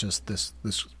room. It's just this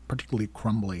particularly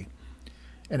crumbly,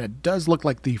 and it does look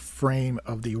like the frame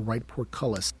of the right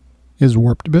portcullis is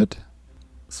warped a bit,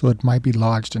 so it might be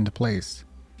lodged into place.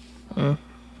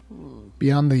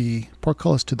 Beyond the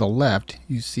portcullis to the left,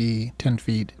 you see 10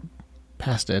 feet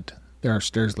past it, there are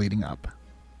stairs leading up.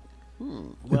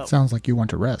 Well, It sounds like you want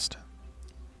to rest.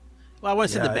 well, I want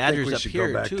to send the I think badgers we up should here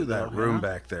go back too, to though. that room huh?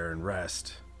 back there and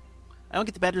rest. I don't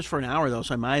get the badgers for an hour though,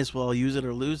 so I might as well use it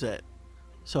or lose it.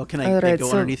 So can All they right, go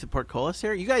so- underneath the portcullis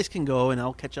here? You guys can go, and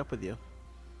I'll catch up with you.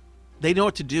 They know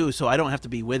what to do, so I don't have to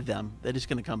be with them. They're just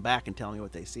going to come back and tell me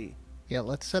what they see. Yeah,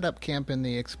 let's set up camp in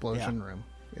the explosion room.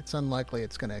 It's unlikely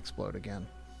it's going to explode again.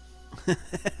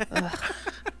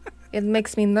 It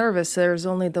makes me nervous. There's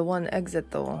only the one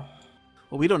exit, though.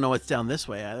 Well, we don't know what's down this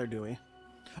way either, do we?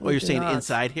 Oh, We you're do saying not.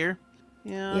 inside here?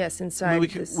 Yeah. Yes, I inside. mean,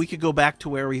 this. we could go back to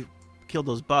where we killed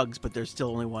those bugs, but there's still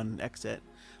only one exit.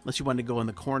 Unless you wanted to go in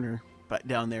the corner, but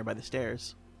down there by the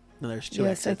stairs. No, there's two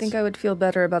Yes, exits. I think I would feel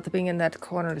better about being in that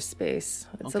corner space.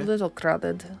 It's Okay. a little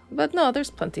crowded, but no,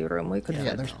 there's plenty of room. We could Yeah,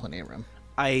 fit. there's plenty of room.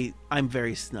 I'm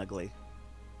very snuggly.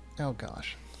 Oh,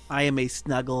 gosh. I am a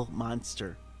snuggle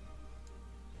monster.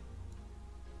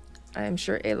 I am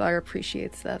sure Alar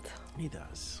appreciates that. He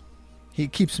does. He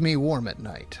keeps me warm at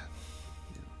night.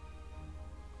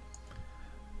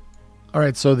 All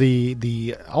right, so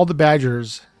all the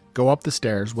badgers go up the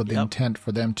stairs with the Yep. intent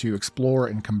for them to explore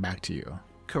and come back to you.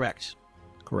 Correct.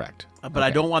 Correct. But I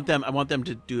Okay. don't want them. I want them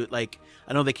to do it like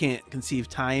I know they can't conceive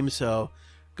time, so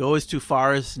go as too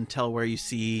far as until where you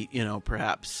see,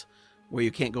 perhaps where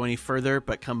you can't go any further,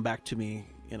 but come back to me,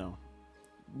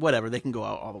 whatever. They can go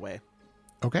out all the way.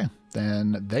 Okay,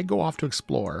 then they go off to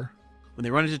explore. When they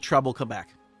run into trouble, come back.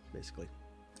 Basically,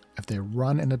 If they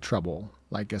run into trouble,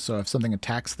 so if something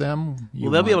attacks them,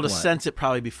 they'll be able to what? sense it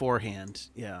probably beforehand.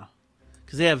 Yeah,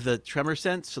 because they have the tremor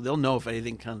sense, so they'll know if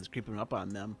anything comes creeping up on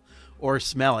them, or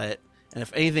smell it. And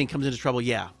if anything comes into trouble,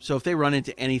 yeah. So if they run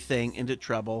into anything into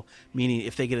trouble, meaning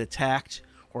if they get attacked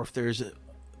or if there's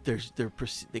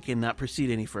they cannot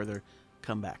proceed any further,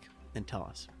 come back and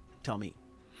tell me.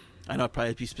 I know I'd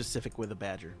probably be specific with a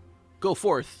badger. Go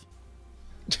forth.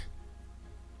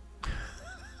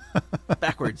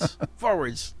 Backwards,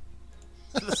 forwards,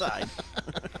 to the side.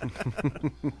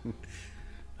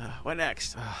 What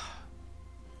next?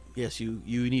 Yes, you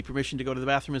need permission to go to the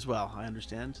bathroom as well. I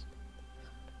understand.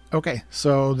 Okay,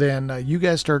 so then you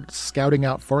guys start scouting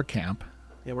out for camp.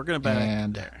 Yeah, we're gonna back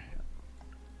And- there.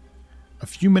 A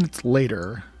few minutes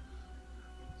later,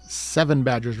 7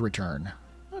 badgers return.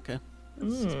 Okay,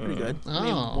 that's pretty good. I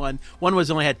Oh. mean, one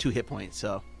was only had 2 hit points,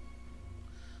 so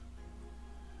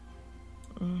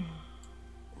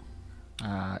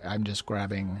I'm just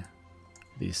grabbing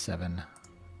these 7.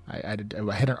 I have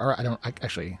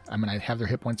their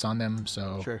hit points on them,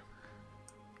 so sure.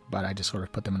 but I just sort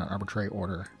of put them in an arbitrary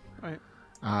order. All right.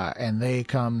 And they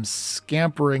come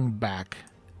scampering back,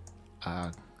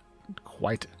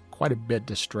 quite a bit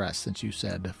distressed since you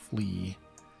said flee.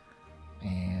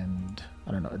 And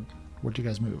I don't know, where'd you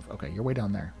guys move? Okay, you're way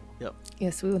down there. Yep.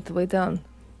 Yes, we went way down.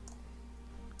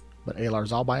 But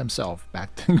Alar's all by himself, back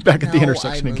at the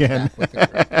intersection I moved again. back with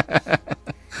the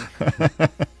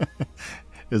group.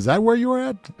 Is that where you were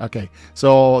at? Okay,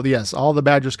 so yes, all the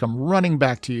badgers come running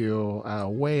back to you,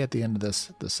 way at the end of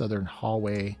the southern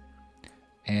hallway,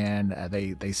 and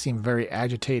they seem very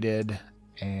agitated,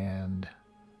 and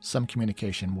some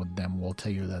communication with them will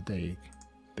tell you that they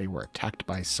were attacked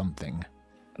by something.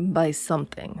 By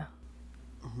something.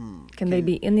 Can they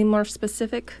be any more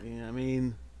specific? Yeah, I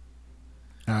mean,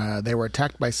 They were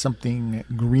attacked by something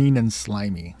green and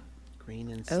slimy. green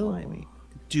and Oh. slimy.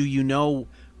 Do you know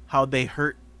how they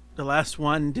hurt the last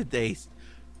one? Did they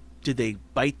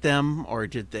bite them or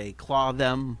did they claw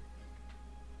them?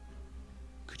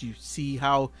 Could you see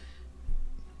how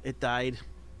it died?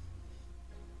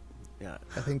 Yeah,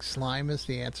 I think slime is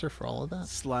the answer for all of that.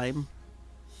 slime.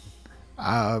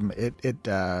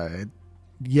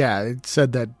 It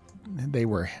said that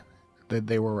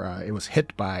it was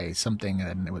hit by something,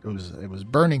 and it was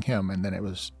burning him, and then it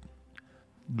was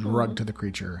drugged to the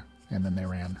creature, and then they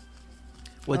ran.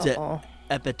 Was Uh-oh. it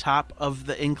at the top of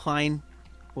the incline,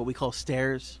 what we call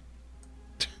stairs?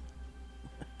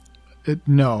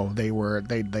 No, they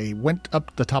went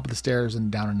up the top of the stairs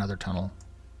and down another tunnel.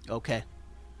 Okay.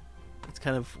 That's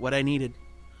kind of what I needed.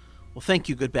 Well, thank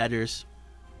you, good badgers.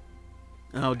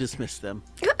 I'll dismiss them.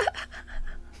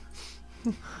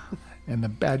 And the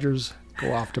badgers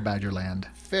go off to Badgerland.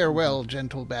 Farewell,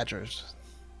 gentle badgers.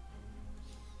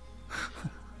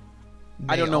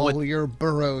 I don't May know all what- your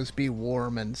burrows be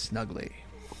warm and snuggly.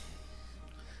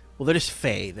 Well, they're just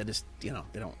fey. They just, they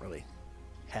don't really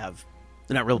have...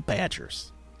 They're not real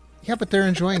badgers. Yeah, but they're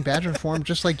enjoying badger form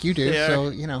just like you do, They are. so,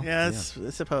 Yes, I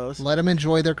suppose. let them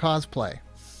enjoy their cosplay.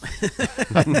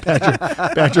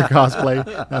 Badger cosplay.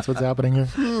 That's what's happening here.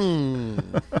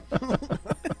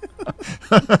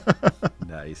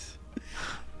 Nice.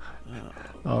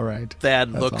 All right.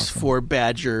 Thad That's looks awesome. for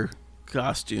badger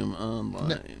costume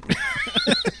online.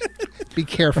 Be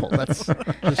careful. That's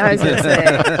just I was going to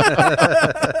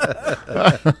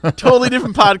say. Totally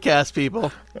different podcast,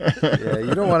 people. Yeah,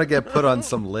 you don't want to get put on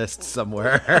some list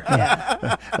somewhere.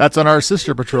 That's on our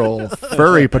sister patrol,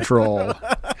 Furry Patrol.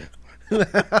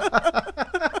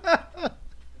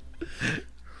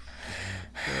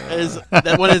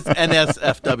 That one is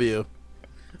NSFW.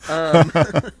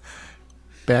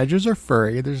 Badgers are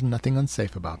furry. There's nothing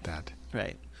unsafe about that.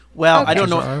 Right. Well, I Okay. don't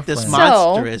know Those are what this friends.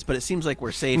 monster So- is, but it seems like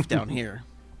we're safe down here.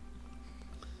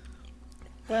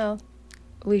 Well,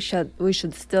 we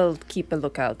should still keep a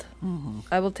lookout.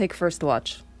 I will take first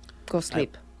watch. Go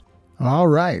sleep. All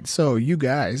right. So you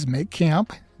guys make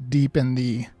camp deep in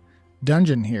the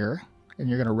dungeon here, and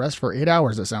you're going to rest for 8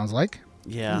 hours, it sounds like.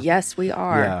 Yeah. Yes, we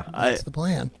are. Yeah. that's the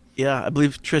plan. I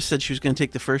believe Trish said she was going to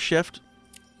take the first shift,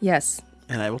 Yes.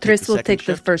 and I will take Tris the will second take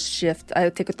shift. the first shift. I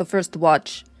will take the first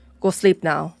watch. Go sleep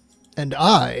now. And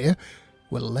I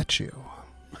will let you.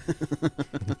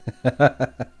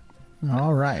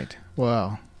 All right.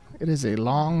 Well, it is a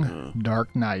long,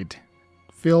 dark night,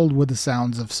 filled with the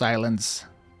sounds of silence,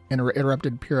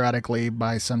 interrupted periodically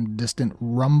by some distant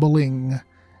rumbling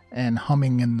and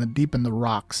humming deep in the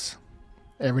rocks.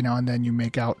 Every now and then you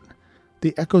make out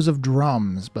the echoes of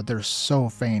drums, but they're so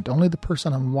faint, only the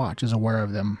person on watch is aware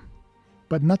of them.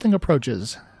 But nothing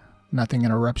approaches, nothing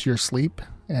interrupts your sleep,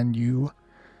 and you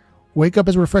wake up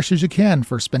as refreshed as you can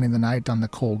for spending the night on the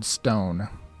cold stone,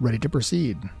 ready to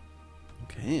proceed.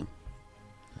 Okay.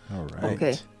 All right.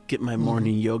 Okay. Get my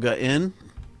morning yoga in.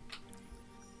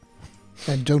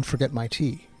 And don't forget my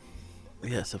tea.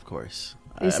 Yes, of course.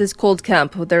 This is cold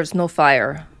camp. There's no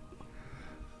fire.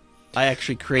 I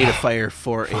actually create a fire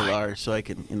for Alar so I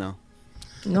can,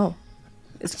 No.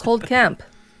 It's cold camp.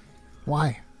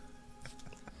 Why?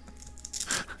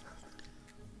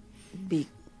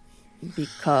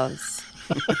 Because.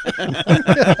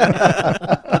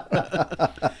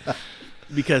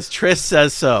 Because Triss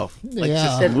says so.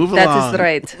 Yeah. Just move That along. is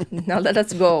right. Now let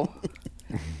us go.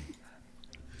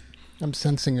 I'm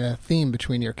sensing a theme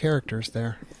between your characters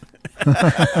there.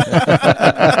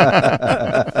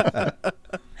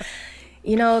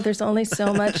 There's only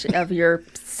so much of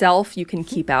yourself you can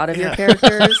keep out of your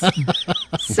characters.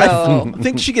 So I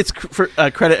think she gets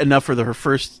credit enough for the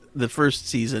first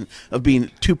season of being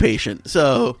too patient.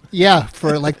 So Yeah,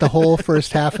 for like the whole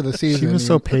first half of the season. She was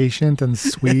so patient and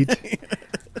sweet.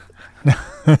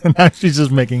 Now she's just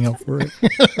making up for it.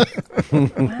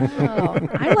 wow,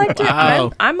 I liked it.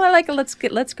 Wow. I'm like a let's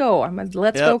go. I'm a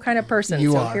let's Yep. go kind of person.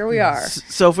 You so are, here we are.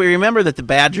 So if we remember that the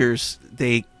Badgers,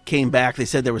 they came back, they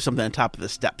said there was something on top of the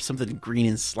steps, something green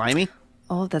and slimy.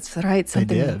 Oh, that's right. They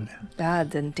Something did.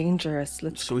 bad and dangerous.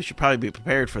 Let's So we should probably be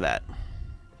prepared for that.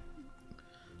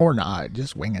 Or not.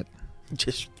 Just wing it.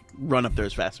 Just run up there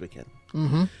as fast as we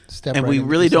can. Step And right we into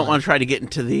really the don't slime. want to try to get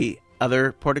into the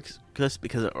other Porticus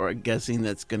because I'm guessing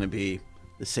that's going to be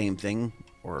the same thing,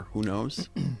 or who knows.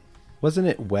 Wasn't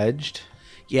it wedged?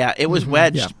 Yeah, it was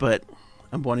wedged, yeah. but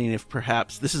I'm wondering if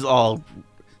perhaps this is all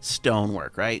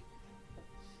stonework, right?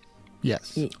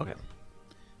 Yes. Okay.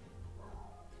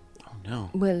 Oh no.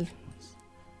 Well,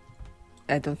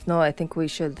 I don't know. I think we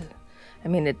should. I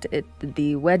mean,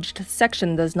 the wedged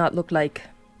section does not look like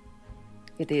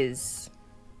it is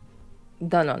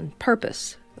done on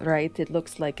purpose, right? It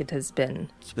looks like it has been.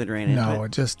 Split rain into No,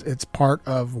 it. it's part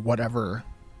of whatever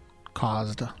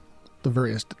caused the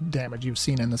various damage you've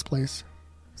seen in this place.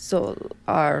 So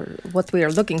what we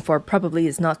are looking for probably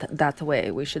is not that way.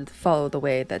 We should follow the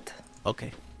way that.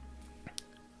 Okay.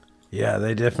 Yeah,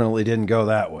 they definitely didn't go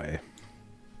that way.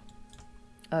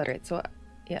 All right. So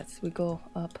yes, we go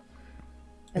up,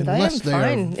 and Unless I they am are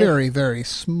fine. very, very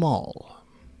small.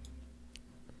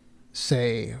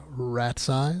 Say, rat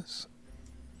size?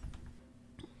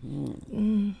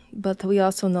 But we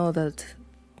also know that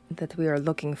we are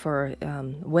looking for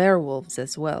werewolves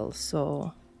as well.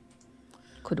 So,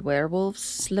 could werewolves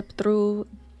slip through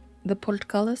the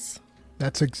portcullis?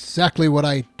 That's exactly what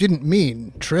I didn't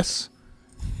mean, Triss.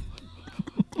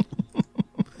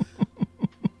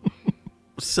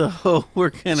 So we're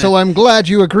gonna. So I'm glad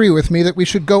you agree with me that we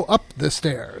should go up the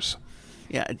stairs.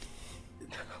 Yeah.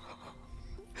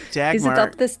 Dagmar. Is it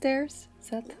up the stairs? Is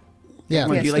that? Yeah,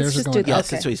 Would the you like stairs to are just going do up. Yes,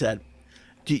 Okay. that's what he said.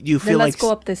 Do you Then feel let's like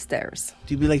go up the stairs.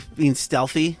 Do you be like being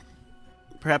stealthy?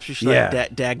 Perhaps you should Yeah.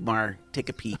 let Dagmar take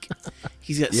a peek.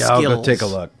 He's got Yeah, skills. I'll go take a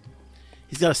look.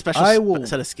 He's got a special I will-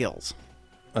 set of skills.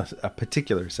 A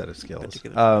particular set of skills.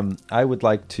 Particular. I would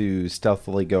like to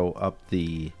stealthily go up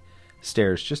the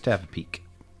stairs just to have a peek.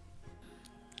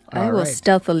 I All will right.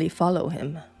 stealthily follow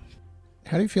him.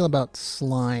 How do you feel about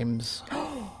slimes?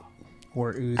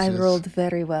 Or oozes? I rolled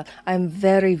very well. I'm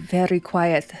very, very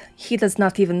quiet. He does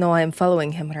not even know I am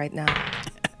following him right now.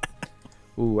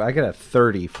 Ooh, I got a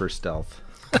 30 for stealth.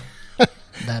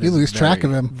 That You is lose track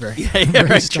very, of him. Very, Yeah, yeah, very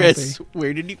right, stealthy. Triss.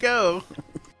 Where did you go?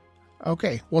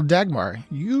 Okay, well, Dagmar,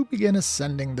 you begin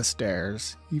ascending the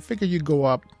stairs. You figure you go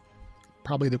up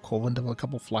probably the equivalent of a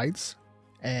couple flights,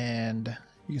 and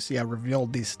you see I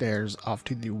revealed these stairs off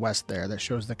to the west there. That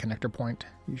shows the connector point.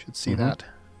 You should see that.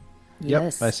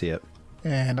 Yes. Yep, I see it.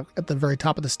 And at the very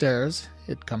top of the stairs,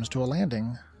 it comes to a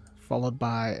landing, followed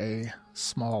by a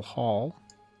small hall.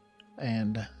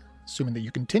 And assuming that you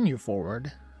continue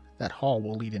forward, that hall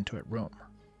will lead into a room.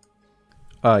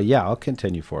 Yeah, I'll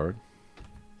continue forward.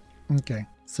 Okay,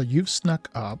 so you've snuck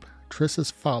up. Triss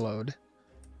has followed.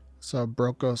 So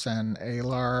Brokos and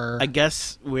Alar. I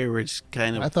guess we were just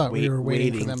kind of I thought we were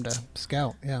waiting waiting for them to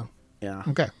scout. Yeah. Yeah.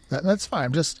 Okay, that's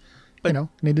fine. Just, But-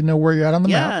 need to know where you're at on the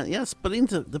map. Yeah, splitting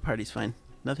the party's fine.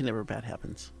 Nothing ever bad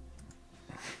happens.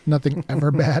 Nothing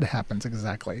ever bad happens,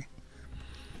 exactly.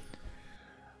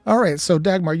 All right, so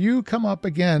Dagmar, you come up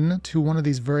again to one of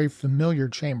these very familiar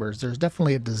chambers. There's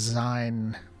definitely a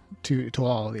design to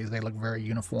all of these. They look very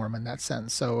uniform in that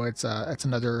sense. So it's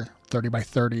another 30 by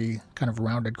 30 kind of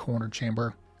rounded corner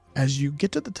chamber. As you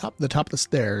get to the top of the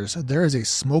stairs, there is a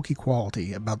smoky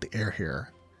quality about the air here,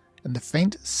 and the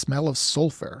faint smell of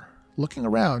sulfur. Looking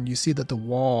around, you see that the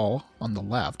wall on the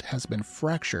left has been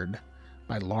fractured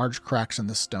by large cracks in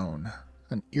the stone.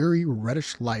 An eerie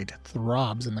reddish light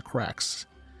throbs in the cracks,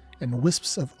 and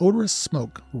wisps of odorous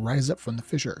smoke rise up from the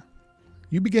fissure.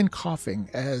 You begin coughing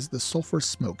as the sulfur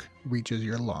smoke reaches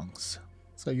your lungs.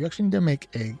 So you actually need to make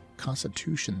a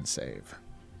constitution save.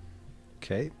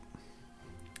 Okay.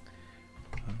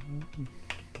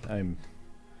 I'm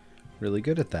really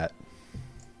good at that.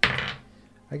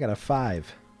 I got a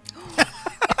 5.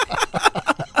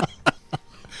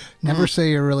 Never say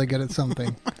you're really good at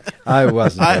something. I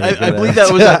wasn't. I believe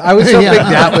that was I was hoping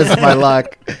that was my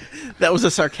luck. that was a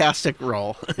sarcastic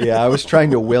roll. Yeah, I was trying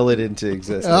to will it into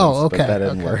existence. Oh, okay, But that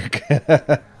didn't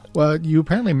work. Well, you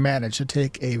apparently managed to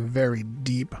take a very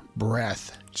deep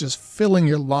breath, just filling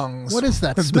your lungs. What is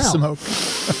that with the smell?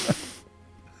 smoke.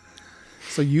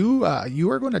 So you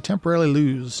are going to temporarily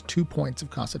lose 2 points of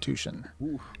Constitution,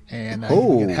 and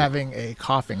you're having a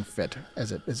coughing fit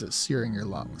as it's searing your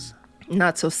lungs.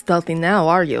 Not so stealthy now,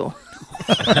 are you?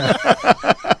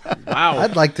 Wow.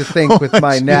 I'd like to think with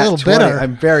my a nat little 20, bitter.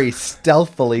 I'm very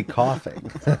stealthily coughing.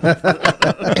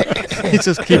 He's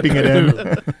just keeping it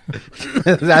in.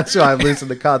 That's why I'm losing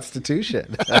the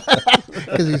Constitution.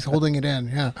 Because he's holding it in,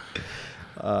 yeah.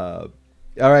 All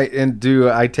right, and do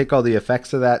I take all the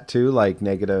effects of that too, like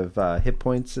negative hit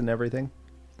points and everything?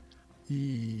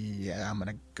 Yeah, I'm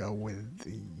gonna go with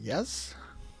yes.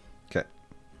 Okay.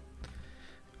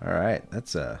 All right,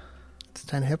 that's It's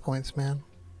 10 hit points, man.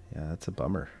 that's a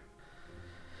bummer.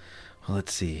 Well,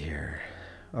 let's see here.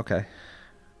 Okay.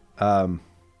 Well,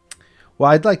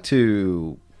 I'd like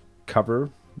to cover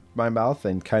my mouth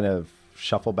and kind of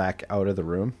shuffle back out of the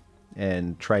room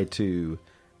and try to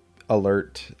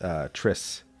alert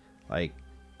Triss, like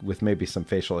with maybe some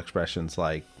facial expressions,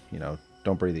 like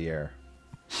don't breathe the air.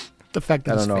 The fact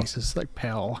that I his don't know. face is like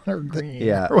pale or green,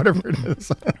 Yeah. or whatever it is.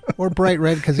 Or bright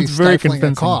red because he's It's very stifling a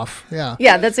convincing. cough. Yeah.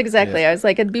 Yeah, that's exactly. I was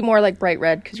like, it'd be more like bright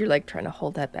red because you're like trying to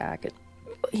hold that back.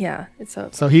 Yeah, it's a.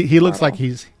 So he looks like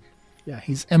Normal.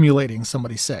 he's emulating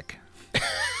somebody sick.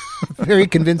 Very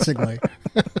convincingly.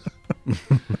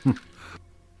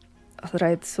 All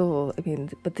right, so I mean,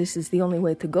 but this is the only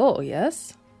way to go.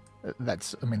 Yes.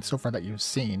 So far that you've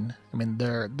seen.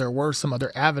 There were some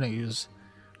other avenues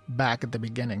back at the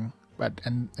beginning, but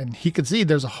and he could see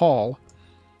there's a hall.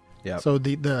 Yeah. So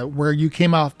the where you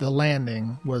came off the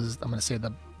landing was, I'm going to say,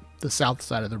 the south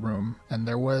side of the room, and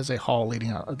there was a hall leading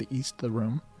out of the east of the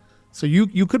room. So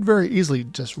you could very easily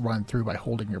just run through by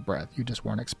holding your breath. You just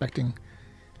weren't expecting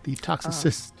the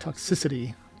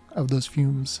toxicity of those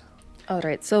fumes. All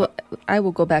right, so I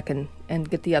will go back and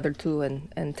get the other two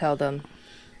and tell them,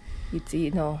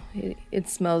 it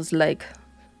smells like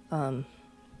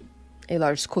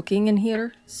Alar's cooking in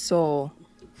here, so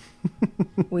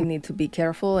we need to be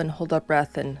careful and hold our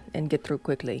breath and get through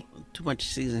quickly. Too much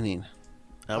seasoning.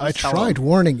 I tried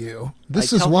warning you.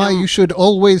 This I is tell why him- you should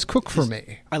always cook for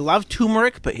me. I love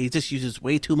turmeric, but he just uses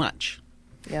way too much.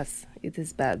 Yes, it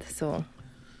is bad. So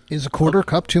Is a quarter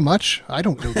cup too much? I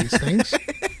don't know these things.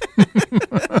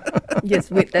 yes,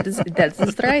 that is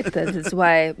right. That is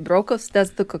why Brokos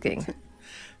does the cooking.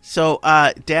 So,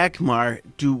 Dagmar,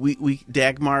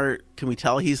 Dagmar, can we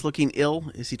tell he's looking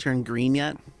ill? Is he turned green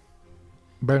yet?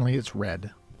 Apparently it's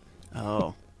red.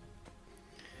 Oh.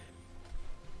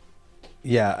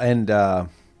 Yeah, and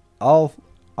I'll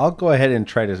go ahead and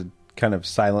try to kind of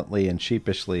silently and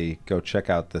sheepishly go check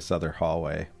out this other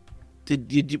hallway.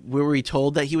 Were we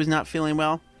told that he was not feeling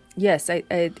well? Yes, I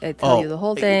tell you the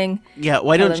whole thing. Yeah,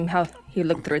 why Tell don't him you how he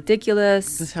looked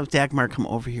ridiculous. let's have Dagmar come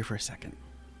over here for a second?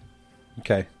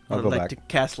 Okay, I'll I'd go like back. to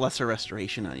cast Lesser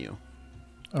Restoration on you.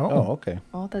 Oh, okay.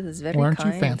 Oh, that is very Well, aren't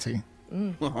kind. you fancy?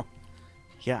 Well,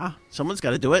 yeah, someone's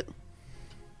got to do it.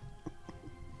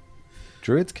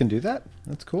 Druids can do that?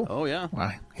 That's cool. Oh, yeah.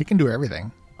 Why, he can do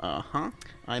everything. Uh-huh.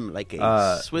 I'm like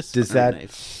a Swiss Does Army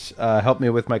that knife. help me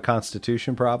with my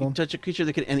constitution problem? Touch a creature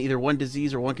that can end either one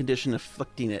disease or one condition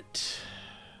afflicting it.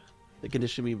 The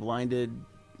condition be blinded.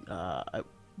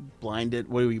 Blinded.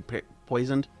 What are we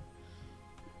poisoned?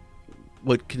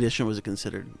 What condition was it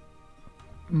considered?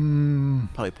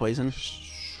 Probably poison.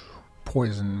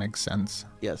 Poison makes sense.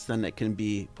 Yes, then it can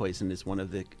be poisoned is one of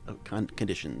the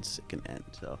conditions it can end.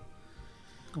 So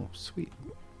Oh, sweet.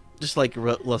 just like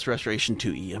less restoration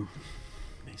to EM,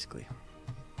 basically.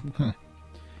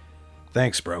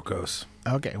 Thanks, Brokos.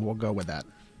 Okay, we'll go with that.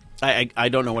 I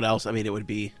don't know what else. I mean, it would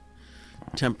be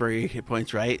temporary hit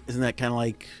points, right? Isn't that kind of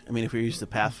like? I mean, if we use the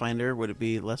Pathfinder, would it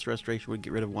be less restoration? Would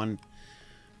get rid of one?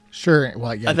 Sure.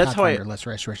 Well, yeah. That's how I- Pathfinder, less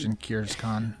restoration cures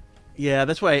con. Yeah,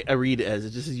 that's why I read it as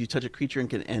it just says you touch a creature and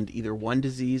can end either one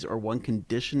disease or one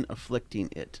condition afflicting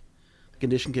it. The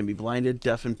condition can be blinded,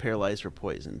 deafened, paralyzed, or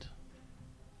poisoned.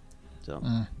 So,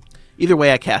 either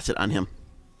way, I cast it on him.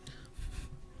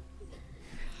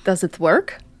 Does it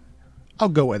work? I'll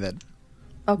go with it.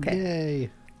 Okay. Yay.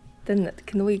 Then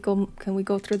can we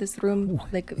go through this room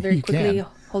like very You quickly, can.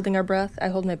 holding our breath? I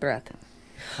hold my breath.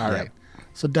 All right.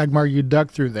 So Dagmar, you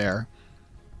duck through there,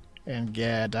 and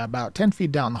get about 10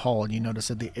 feet down the hall, and you notice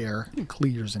that the air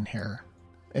clears in here.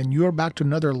 And you are back to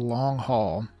another long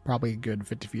hall, probably a good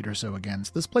 50 feet or so again.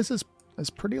 So this place is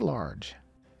pretty large.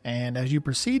 And as you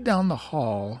proceed down the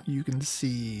hall, you can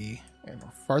see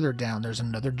farther down there's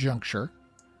another juncture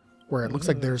where it looks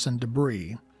like there's some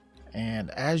debris.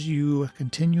 And as you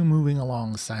continue moving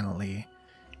along silently,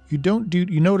 you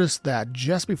notice that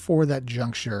just before that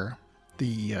juncture,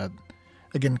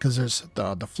 again, because there's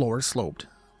the floor is sloped,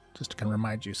 just to kind of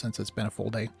remind you, since it's been a full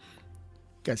day, you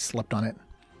guys slept on it.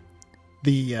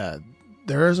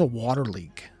 There is a water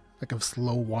leak, like a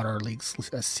slow water leak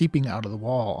seeping out of the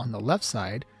wall on the left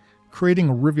side,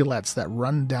 creating rivulets that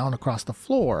run down across the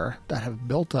floor that have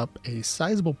built up a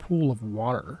sizable pool of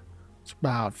water. It's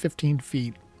about 15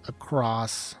 feet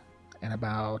across and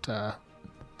about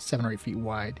 7 or 8 feet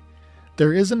wide.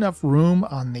 There is enough room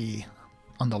on the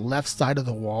left side of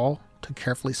the wall to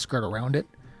carefully skirt around it,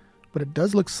 but it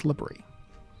does look slippery.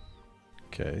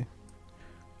 Okay.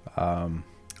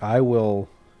 I will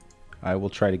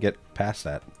try to get past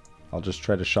that. I'll just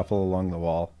try to shuffle along the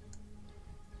wall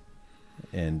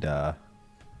and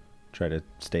try to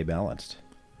stay balanced.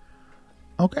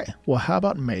 Okay. Well, how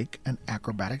about make an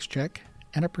acrobatics check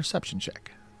and a perception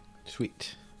check?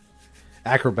 Sweet.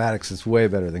 Acrobatics is way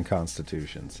better than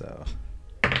Constitution, so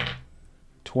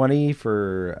 20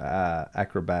 for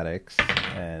acrobatics,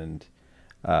 and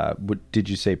did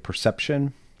you say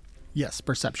perception? Yes,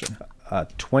 perception.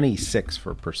 26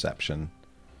 for perception.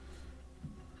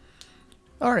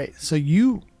 All right, so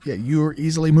you're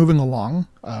easily moving along,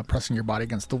 pressing your body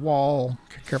against the wall,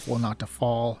 careful not to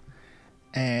fall,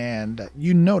 and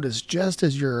you notice just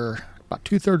as you're about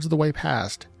 2/3 of the way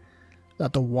past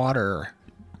that the water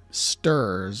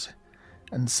stirs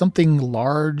and something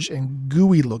large and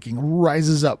gooey looking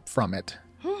rises up from it.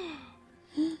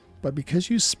 But because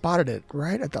you spotted it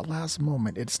right at the last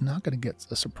moment, it's not going to get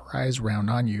a surprise round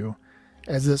on you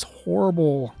as this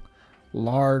horrible,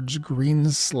 large green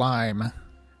slime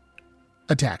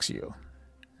attacks you.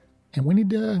 And we need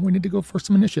to go for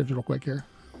some initiatives real quick here.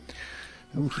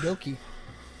 Okie dokie.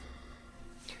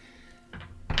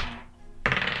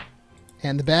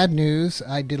 And the bad news,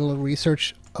 I did a little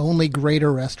research. Only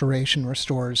greater restoration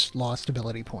restores lost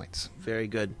ability points. Very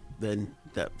good. Then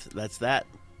that's that.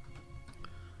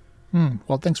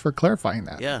 Well, thanks for clarifying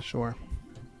that. Yeah. Sure.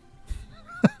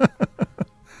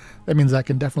 That means I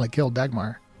can definitely kill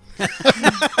Dagmar.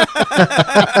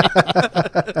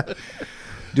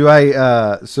 Do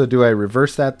I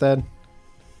reverse that then?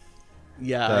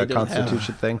 Yeah, The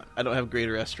Constitution thing? I don't have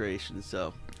greater restoration,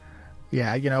 so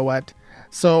Yeah, you know what?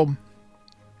 So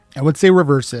I would say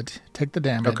reverse it, take the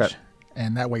damage, Okay.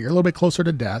 and that way you're a little bit closer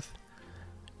to death.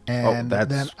 And that's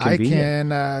then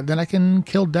convenient. I can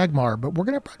kill Dagmar. But we're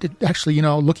gonna probably actually,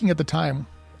 looking at the time,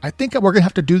 I think we're gonna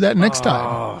have to do that next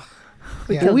time.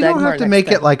 Yeah, Kill We don't Dagmar have to next make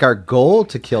time. it like our goal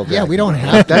to kill Dagmar. yeah, we don't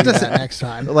have to do that next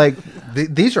time. Like,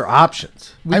 these are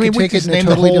options. We I mean, could we take could it in a name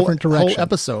totally the different whole direction.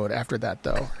 episode after that,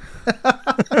 though.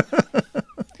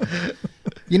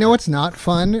 You know what's not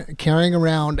fun? Carrying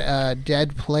around a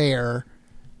dead player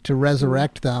to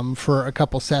resurrect them for a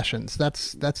couple sessions.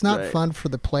 That's not Right. fun for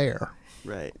the player.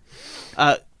 right.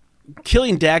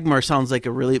 Killing Dagmar sounds like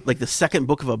the second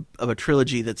book of a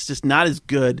trilogy that's just not as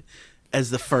good as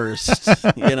the first.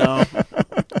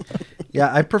 Yeah,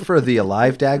 I prefer the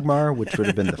Alive Dagmar, which would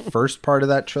have been the first part of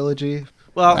that trilogy.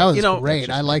 Well, That was great.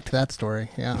 I liked that story.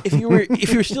 Yeah. if you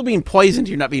were still being poisoned,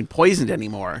 you're not being poisoned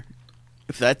anymore.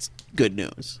 If that's good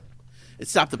news, it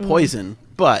stopped the poison,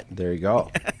 but There you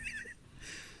go.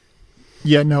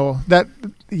 Yeah, no,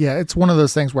 it's one of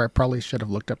those things where I probably should have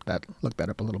looked that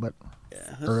up a little bit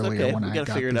that's earlier okay. when We I gotta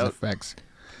got figure these it out. effects.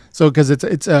 So, because it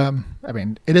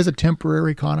is a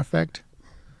temporary con effect,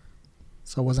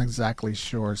 so I wasn't exactly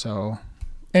sure. So,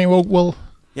 anyway, we'll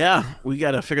Yeah, we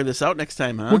got to figure this out next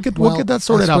time, huh? we'll get that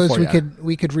sorted I out suppose for we you.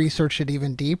 we could research it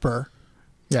even deeper.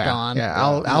 Yeah, Don. yeah.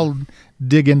 I'll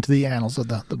dig into the annals of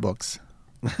the books.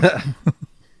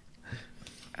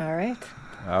 All right.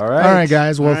 All right. All right,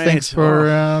 guys. Well, All right.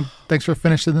 thanks for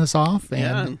finishing this off.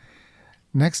 And Yeah.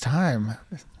 next time,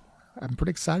 I'm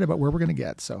pretty excited about where we're gonna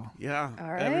get. So, Yeah. All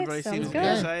right, Everybody sounds seems good.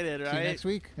 excited, See you right? next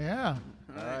week. yeah.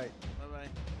 All right. Bye-bye.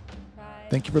 Bye.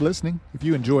 Thank you for listening. If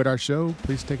you enjoyed our show,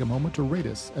 please take a moment to rate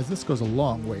us, as this goes a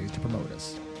long way to promote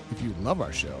us. If you love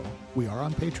our show, we are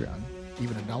on Patreon.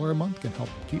 Even $1 a month can help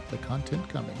keep the content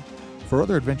coming. For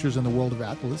other adventures in the world of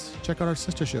Atlas, check out our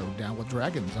sister show, Down with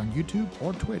Dragons, on YouTube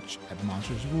or Twitch at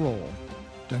Monsters Roll.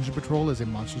 Dungeon Patrol is a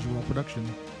Monsters Roll production.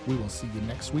 We will see you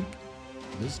next week.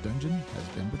 This dungeon has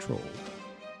been patrolled.